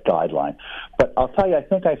guideline. But I'll tell you, I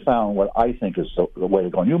think I found what I think is the way to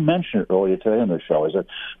go. And you mentioned it earlier today on the show, is that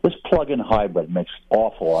this plug-in hybrid makes an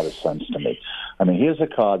awful lot of sense to me. I mean, here's a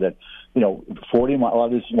car that, 40 miles, a lot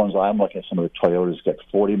of these ones I'm looking at, some of the Toyotas get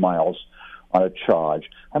 40 miles on a charge.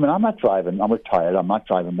 I mean, I'm retired. I'm not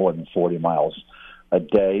driving more than 40 miles a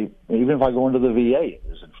day. Even if I go into the VA, it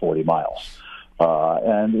isn't 40 miles.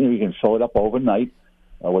 And you can fill it up overnight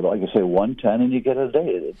with, like I say, 110, and you get it a day.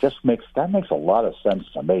 It just makes a lot of sense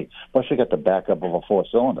to me. Plus, you get the backup of a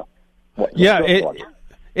 4-cylinder.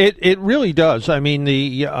 It really does. I mean,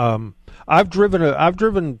 I've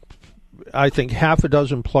driven I think half a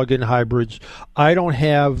dozen plug-in hybrids. I don't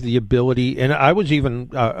have the ability, and I was even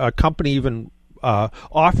a company even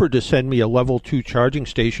offered to send me a level 2 charging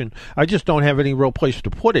station. I just don't have any real place to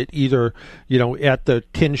put it, either at the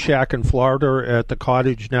Tin Shack in Florida or at the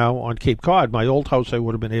cottage now on Cape Cod. My old house, I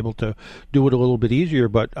would have been able to do it a little bit easier,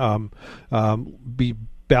 but be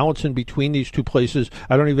balancing between these two places,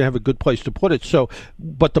 I don't even have a good place to put it. So,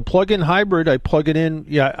 but the plug-in hybrid, I plug it in.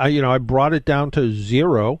 Yeah, I brought it down to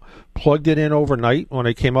 0, plugged it in overnight. When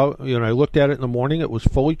I came out, I looked at it in the morning. It was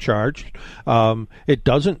fully charged. It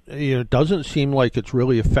doesn't seem like it's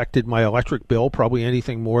really affected my electric bill. Probably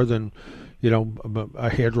anything more than, a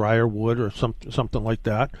hairdryer would or something like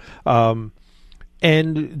that.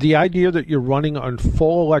 And the idea that you're running on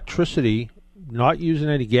full electricity, not using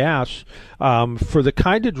any gas, for the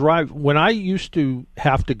kind of drive. When I used to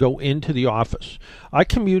have to go into the office, I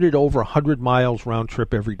commuted over 100 miles round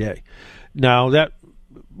trip every day. Now that,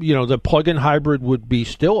 the plug-in hybrid would be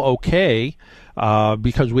still okay,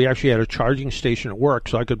 because we actually had a charging station at work,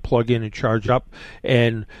 so I could plug in and charge up,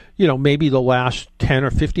 and maybe the last 10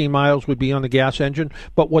 or 15 miles would be on the gas engine.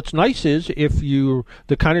 But what's nice is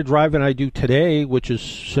the kind of driving I do today, which is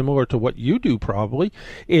similar to what you do probably,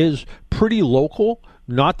 is pretty local,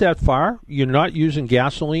 not that far. You're not using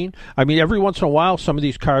gasoline. I mean, every once in a while, some of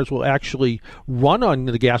these cars will actually run on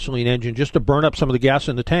the gasoline engine just to burn up some of the gas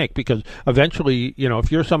in the tank, because eventually,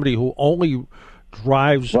 if you're somebody who only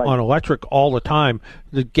drives on electric all the time,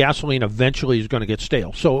 the gasoline eventually is going to get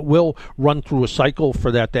stale. So it will run through a cycle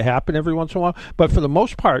for that to happen every once in a while. But for the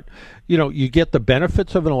most part, you get the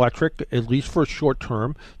benefits of an electric, at least for a short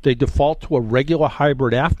term. They default to a regular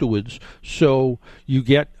hybrid afterwards, so you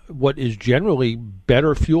get what is generally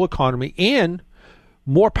better fuel economy and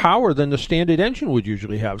more power than the standard engine would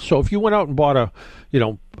usually have. So if you went out and bought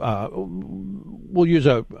we'll use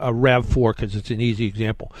a RAV4 because it's an easy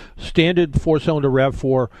example. Standard 4-cylinder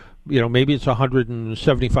RAV4, maybe it's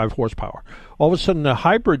 175 horsepower. All of a sudden, the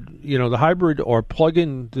hybrid or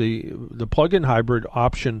plug-in, the plug-in hybrid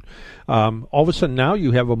option, all of a sudden now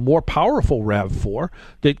you have a more powerful RAV4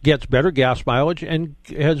 that gets better gas mileage and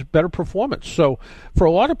has better performance. So for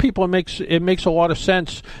a lot of people, it makes a lot of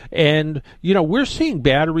sense. And we're seeing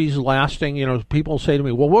batteries lasting. People say to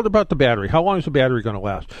me, "Well, what about the battery? How long is the battery going to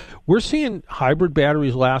last?" We're seeing hybrid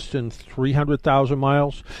batteries last in 300,000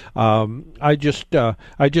 miles. I just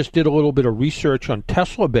did a little bit of research on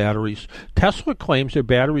Tesla batteries. Tesla claims their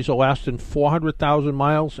batteries will last in 400,000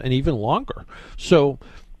 miles and even longer. So,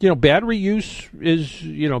 battery use is,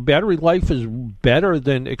 battery life is better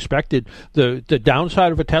than expected. The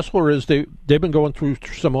downside of a Tesla is they've been going through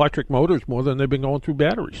some electric motors more than they've been going through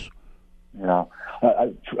batteries. Yeah.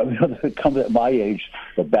 Come at my age,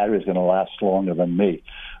 the battery is going to last longer than me.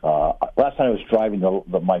 Last time I was driving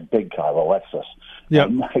my big car, the Lexus. Yeah.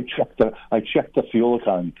 I checked the fuel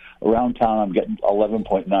economy. Around town, I'm getting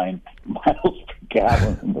 11.9 miles per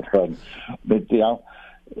gallon in the thing. But,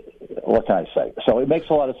 what can I say? So it makes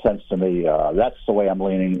a lot of sense to me. That's the way I'm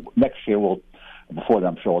leaning. Next year, before then,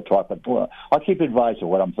 I'm sure we'll talk. But I'll keep you advised of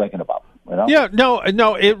what I'm thinking about. Yeah, no,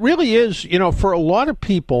 it really is. For a lot of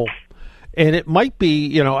people, and it might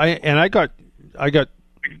be, I got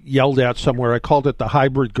yelled at somewhere. I called it the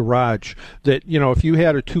hybrid garage. That if you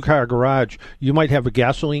had a 2-car garage, you might have a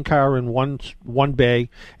gasoline car in one bay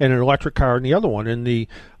and an electric car in the other one. And the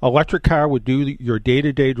electric car would do your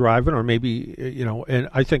day-to-day driving, or maybe And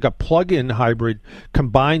I think a plug-in hybrid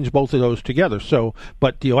combines both of those together. So,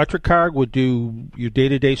 but the electric car would do your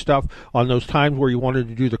day-to-day stuff on those times where you wanted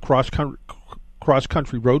to do the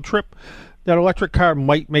cross-country road trip. That electric car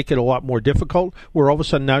might make it a lot more difficult, where all of a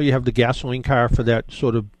sudden now you have the gasoline car for that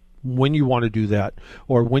sort of when you want to do that,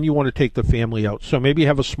 or when you want to take the family out. So maybe you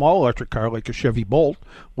have a small electric car like a Chevy Bolt,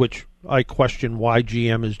 which I question why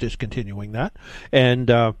GM is discontinuing that, and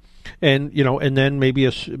then maybe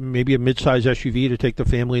a mid-size SUV to take the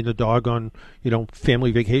family and the dog on,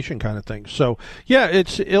 family vacation kind of thing. So yeah,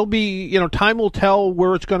 it'll be, time will tell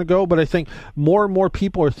where it's going to go, but I think more and more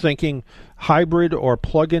people are thinking hybrid or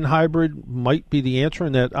plug-in hybrid might be the answer,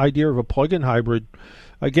 and that idea of a plug-in hybrid,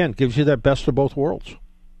 again, gives you that best of both worlds.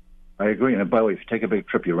 I agree. And by the way, if you take a big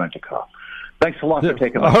trip, you rent a car. Thanks a lot for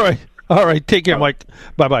taking my All right. Take care, Mike.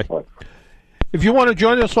 Bye-bye. Bye. If you want to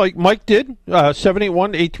join us like Mike did,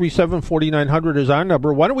 781-837-4900 is our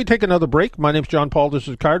number. Why don't we take another break? My name's John Paul. This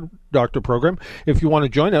is the Car Doctor program. If you want to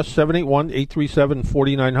join us,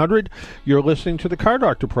 781-837-4900. You're listening to the Car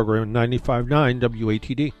Doctor program, 95.9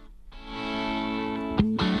 WATD.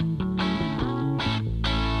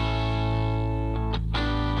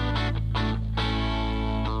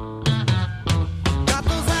 Got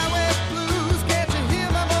those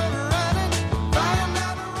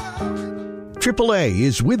AAA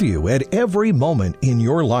is with you at every moment in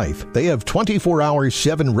your life. They have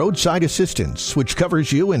 24-hour-7 roadside assistance, which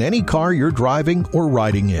covers you in any car you're driving or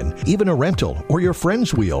riding in, even a rental or your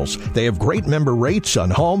friend's wheels. They have great member rates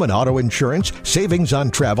on home and auto insurance, savings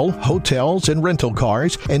on travel, hotels, and rental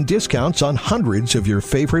cars, and discounts on hundreds of your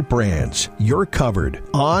favorite brands. You're covered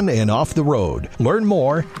on and off the road. Learn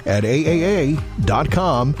more at aaa.com/join.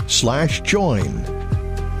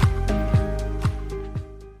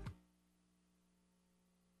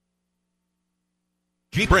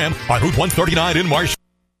 Jeep Ram on Route 139 in Marshfield.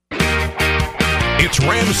 It's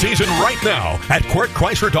Ram season right now at Quirk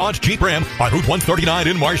Chrysler Dodge Jeep Ram on Route 139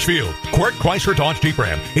 in Marshfield. Quirk Chrysler Dodge Jeep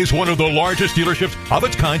Ram is one of the largest dealerships of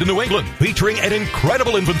its kind in New England, featuring an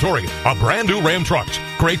incredible inventory of brand new Ram trucks,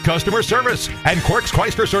 great customer service, and Quirk's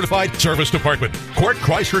Chrysler certified service department. Quirk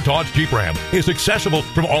Chrysler Dodge Jeep Ram is accessible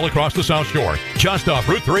from all across the South Shore, just off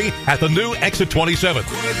Route 3 at the new exit 27.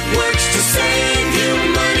 Quirk works to save you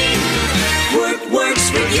money. Quirk works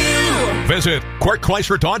for you. Visit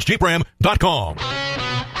QuirkChryslerDodgeJeepRam.com.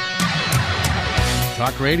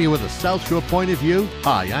 Talk radio with a South Shore point of view.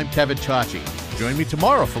 Hi, I'm Kevin Tachi. Join me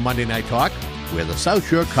tomorrow for Monday Night Talk, where the South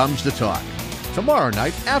Shore comes to talk. Tomorrow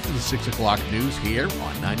night, after the 6 o'clock news here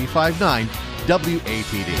on 95.9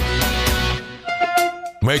 WATD.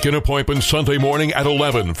 Make an appointment Sunday morning at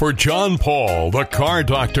 11 for John Paul, the Car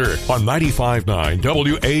Doctor, on 95.9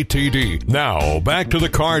 WATD. Now, back to the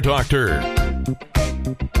Car Doctor.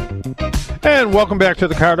 And welcome back to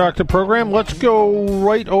the Car Doctor program. Let's go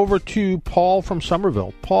right over to Paul from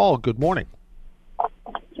Somerville. Paul, good morning.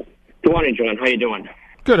 Good morning, John. How you doing?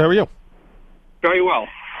 Good. How are you? Very well.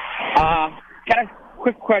 Got a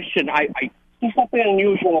quick question. I see something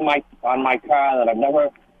unusual on my car that I've never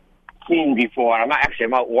seen before. I'm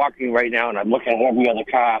out walking right now, and I'm looking at every other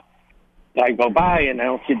car that I go by, and I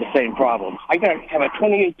don't see the same problem. I have a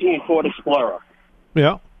 2018 Ford Explorer.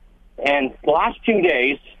 Yeah. And the last 2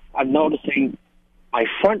 days, I'm noticing my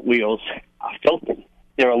front wheels are filthy.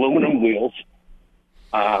 They're aluminum wheels.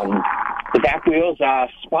 The back wheels are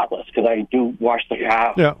spotless because I do wash the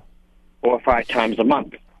car 4 or 5 times a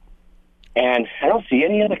month. And I don't see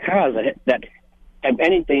any other cars that have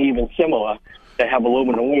anything even similar that have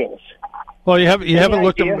aluminum wheels. Well, you haven't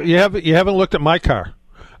looked at my car.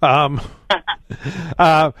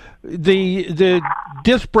 The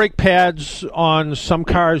disc brake pads on some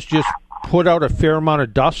cars just put out a fair amount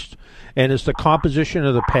of dust, and it's the composition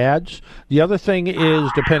of the pads. The other thing is,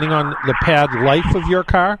 depending on the pad life of your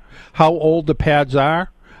car, how old the pads are.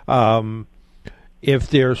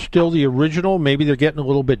 If they're still the original, maybe they're getting a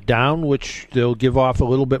little bit down, which they'll give off a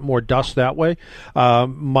little bit more dust that way.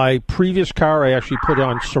 My previous car, I actually put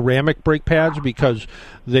on ceramic brake pads because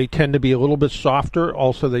they tend to be a little bit softer.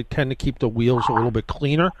 Also, they tend to keep the wheels a little bit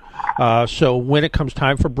cleaner. So when it comes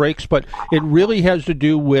time for brakes, but it really has to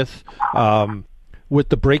do with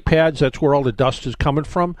the brake pads. That's where all the dust is coming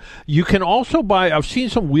from. You can also buy, I've seen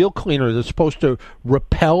some wheel cleaner that's supposed to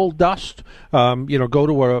repel dust. Go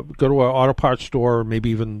to a auto parts store, or maybe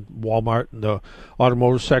even Walmart in the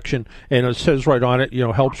automotive section, and it says right on it,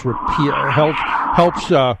 helps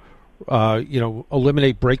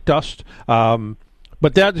eliminate brake dust.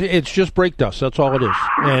 But it's just brake dust. That's all it is,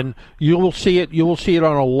 and you will see it. You will see it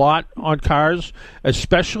on a lot on cars,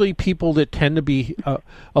 especially people that tend to be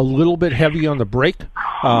a little bit heavy on the brake.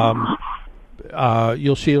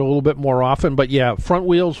 You'll see it a little bit more often. But yeah, front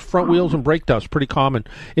wheels, and brake dust pretty common.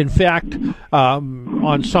 In fact,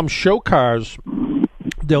 on some show cars,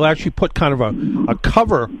 they'll actually put kind of a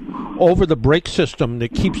cover over the brake system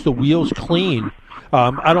that keeps the wheels clean.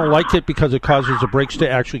 I don't like it because it causes the brakes to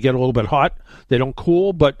actually get a little bit hot. They don't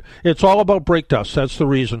cool, but it's all about brake dust. That's the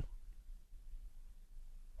reason.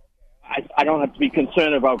 I don't have to be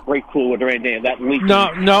concerned about brake fluid or anything of that leaking.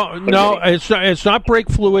 No. It's not brake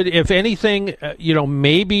fluid. If anything,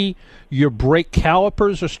 maybe your brake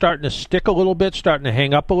calipers are starting to stick a little bit, starting to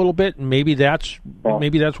hang up a little bit, and maybe that's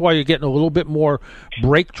why you're getting a little bit more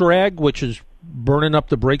brake drag, which is burning up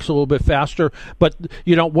the brakes a little bit faster. But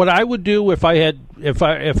what I would do if I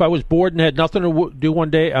was bored and had nothing to do one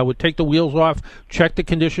day, I would take the wheels off, check the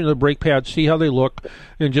condition of the brake pads, see how they look,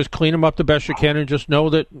 and just clean them up the best you can, and just know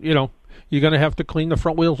that you're going to have to clean the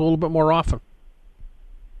front wheels a little bit more often.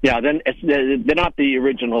 Yeah, then they're not the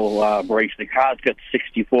original brakes. The car's got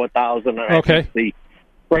 64,000. Okay. I think the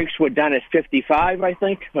brakes were done at 55, I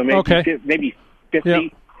think, or maybe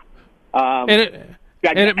 50. Yeah.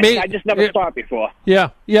 I just never saw it before. Yeah,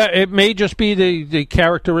 it may just be the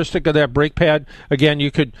characteristic of that brake pad. Again, you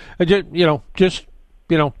could, just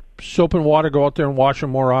soap and water, go out there and wash them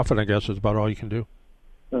more often, I guess is about all you can do.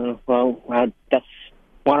 That's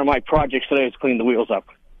one of my projects today is clean the wheels up.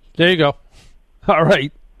 There you go. All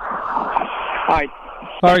right. All right.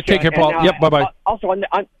 All right. Take care, Paul. And, Yep. Bye-bye. Also, on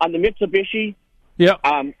the Mitsubishi, Yep.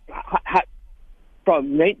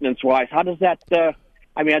 from maintenance-wise, how does that? That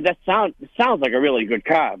sounds like a really good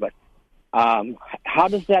car, but how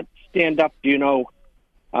does that stand up? Do you know?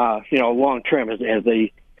 Long term, has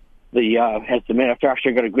the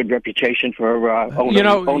manufacturer got a good reputation for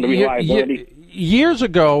owner reliability? Years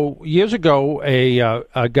ago,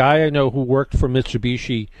 a guy I know who worked for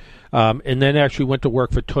Mitsubishi, and then actually went to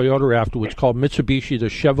work for Toyota afterwards, called Mitsubishi the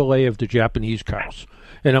Chevrolet of the Japanese cars.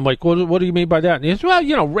 And I'm like, well, what do you mean by that? And he says,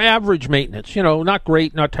 well, average maintenance, not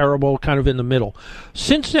great, not terrible, kind of in the middle.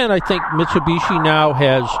 Since then, I think Mitsubishi now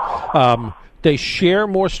has, they share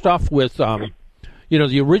more stuff with,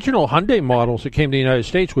 the original Hyundai models that came to the United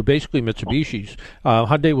States were basically Mitsubishis.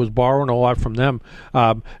 Hyundai was borrowing a lot from them.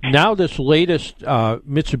 Now this latest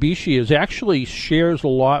Mitsubishi actually shares a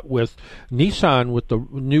lot with Nissan, with the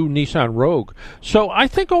new Nissan Rogue. So I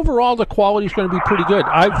think overall the quality is going to be pretty good.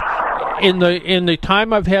 In the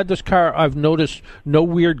time I've had this car, I've noticed no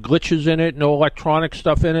weird glitches in it, no electronic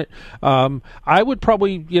stuff in it. I would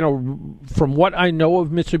probably, from what I know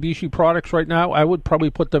of Mitsubishi products right now, I would probably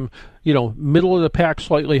put them, middle of the pack,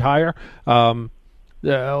 slightly higher.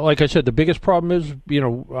 Like I said, the biggest problem is,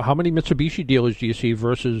 how many Mitsubishi dealers do you see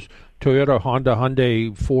versus Toyota, Honda,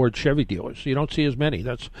 Hyundai, Ford, Chevy dealers? You don't see as many.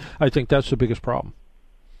 I think that's the biggest problem.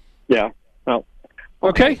 Yeah. Well.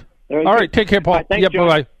 Okay. All right. Take care, Paul. Right, thanks, yep. John.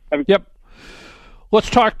 Bye bye. Yep. Let's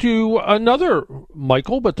talk to another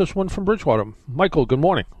Michael, but this one from Bridgewater. Michael, good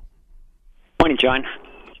morning. Morning, John.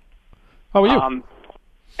 How are you?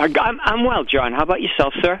 I'm well, John. How about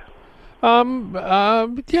yourself, sir? Yeah,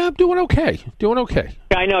 I'm doing okay.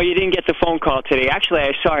 I know you didn't get the phone call today. Actually,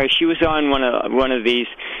 I saw her. She was on one of these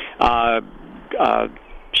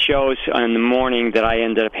shows in the morning that I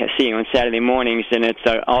ended up seeing on Saturday mornings, and it's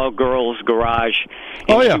an all-girls garage.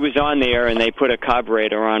 And she was on there, and they put a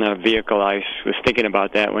carburetor on a vehicle. I was thinking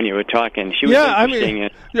about that when you were talking. She was interesting.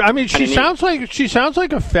 She sounds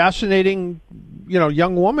like a fascinating,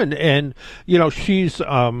 young woman, and she's.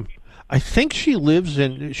 I think she lives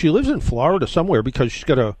in Florida somewhere because she's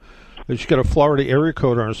got a Florida area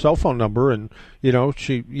code on her cell phone number, and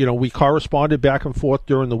we corresponded back and forth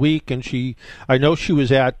during the week, and I know she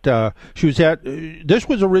was at this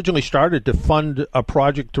was originally started to fund a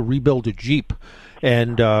project to rebuild a Jeep,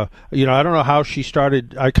 and I don't know how she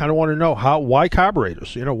started. I kind of want to know why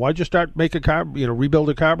carburetors, why just start making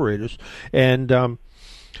rebuilding carburetors, and her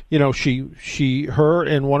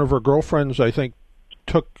and one of her girlfriends, I think,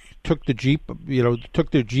 took the Jeep,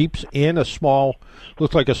 took their Jeeps and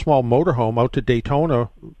looked like a small motorhome out to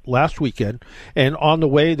Daytona last weekend. And on the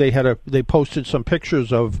way, they posted some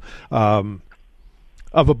pictures of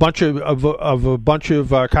a bunch of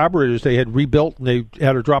carburetors they had rebuilt, and they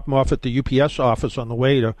had to drop them off at the UPS office on the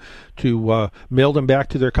way to mail them back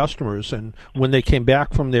to their customers. And when they came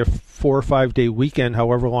back from their 4 or 5 day weekend,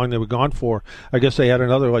 however long they were gone for, I guess they had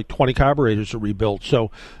another 20 carburetors to rebuild.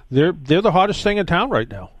 So they're the hottest thing in town right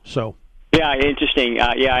now. So. Yeah, interesting.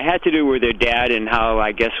 I had to do with their dad and how,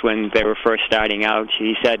 I guess, when they were first starting out,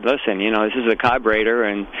 he said, listen, this is a carburetor,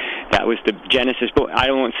 and that was the genesis. But I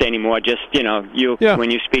don't want to say any more. Just,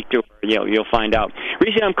 when you speak to her, you'll find out.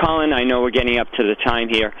 Reason I'm calling, I know we're getting up to the time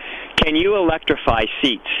here. Can you electrify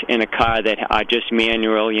seats in a car that are just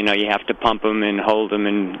manual? You have to pump them and hold them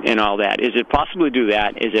and all that. Is it possible to do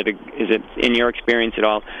that? Is it in your experience at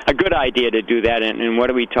all a good idea to do that? And what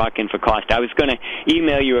are we talking for cost? I was going to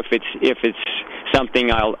email you if it's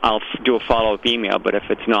something. I'll do a follow-up email. But if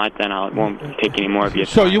it's not, then I won't take any more of your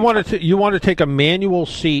time. So you want to take a manual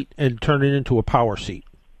seat and turn it into a power seat?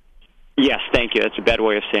 Yes, thank you. That's a better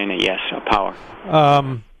way of saying it. Yes, a power.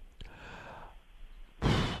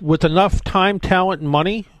 With enough time, talent, and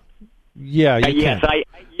money, yeah, you can.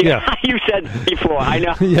 Yes, you said before. I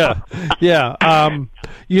know. Yeah.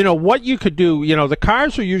 What you could do. The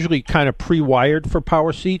cars are usually kind of pre-wired for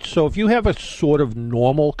power seats. So if you have a sort of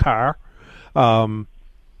normal car, as long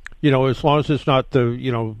as it's not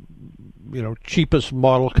the cheapest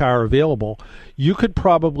model car available, you could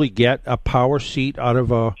probably get a power seat out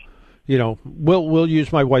of a. We'll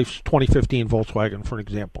use my wife's 2015 Volkswagen for an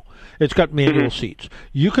example. It's got manual seats.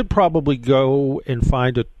 You could probably go and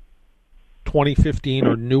find a 2015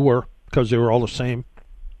 or newer, because they were all the same,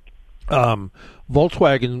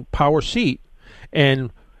 Volkswagen power seat,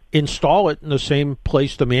 and install it in the same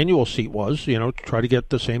place the manual seat was, try to get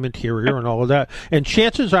the same interior and all of that. And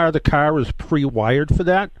chances are the car is pre-wired for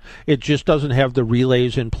that. It just doesn't have the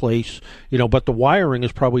relays in place, but the wiring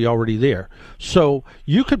is probably already there. So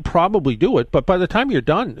you could probably do it, but by the time you're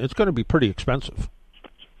done, it's going to be pretty expensive.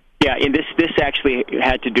 Yeah, and this actually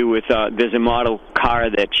had to do with there's a model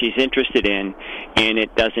car that she's interested in, and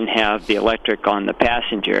it doesn't have the electric on the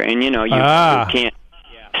passenger, and you can't.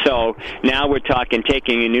 So now we're talking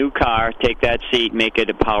taking a new car, take that seat, make it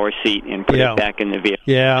a power seat, and put it back in the vehicle.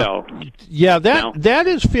 Yeah, so, that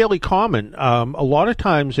is fairly common. A lot of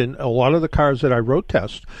times in a lot of the cars that I road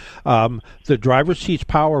test, the driver's seat's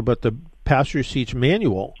power, but the passenger seat's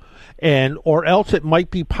manual. Or else it might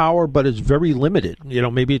be power, but it's very limited.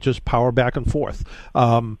 Maybe it's just power back and forth.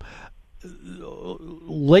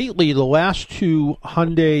 Lately, the last two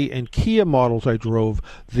Hyundai and Kia models I drove,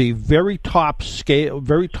 the very top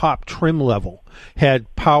trim level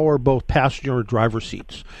had power both passenger and driver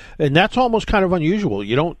seats, and that's almost kind of unusual.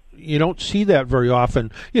 You don't see that very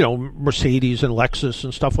often. Mercedes and Lexus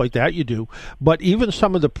and stuff like that you do, but even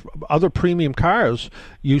some of the other premium cars,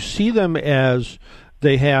 you see them as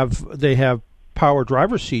they have power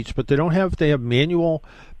driver seats, but they have manual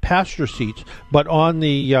passenger seats. But on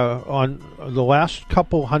the last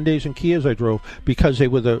couple Hyundais and Kias I drove, because they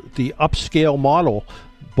were the upscale model,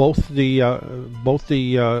 both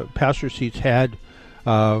the passenger seats had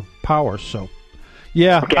power. So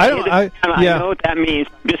yeah, okay, I know what that means.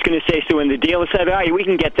 I'm just going to say, so when the dealer said, all right, we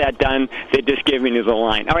can get that done, they're just giving us a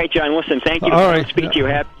line. All right, John, listen, thank you. All right. Speak to you.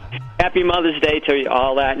 Happy Mother's Day to you,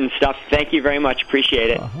 all that and stuff. Thank you very much. Appreciate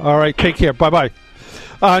it. All right, take care. Bye-bye.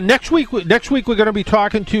 Next week we're going to be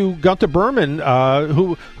talking to Gunther Berman,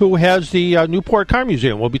 who has the Newport Car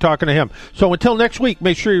Museum. We'll be talking to him. So until next week,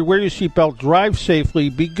 make sure you wear your seatbelt, drive safely,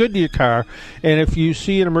 be good to your car, and if you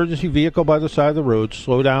see an emergency vehicle by the side of the road,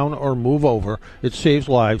 slow down or move over. It saves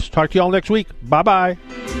lives. Talk to you all next week.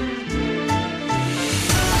 Bye-bye.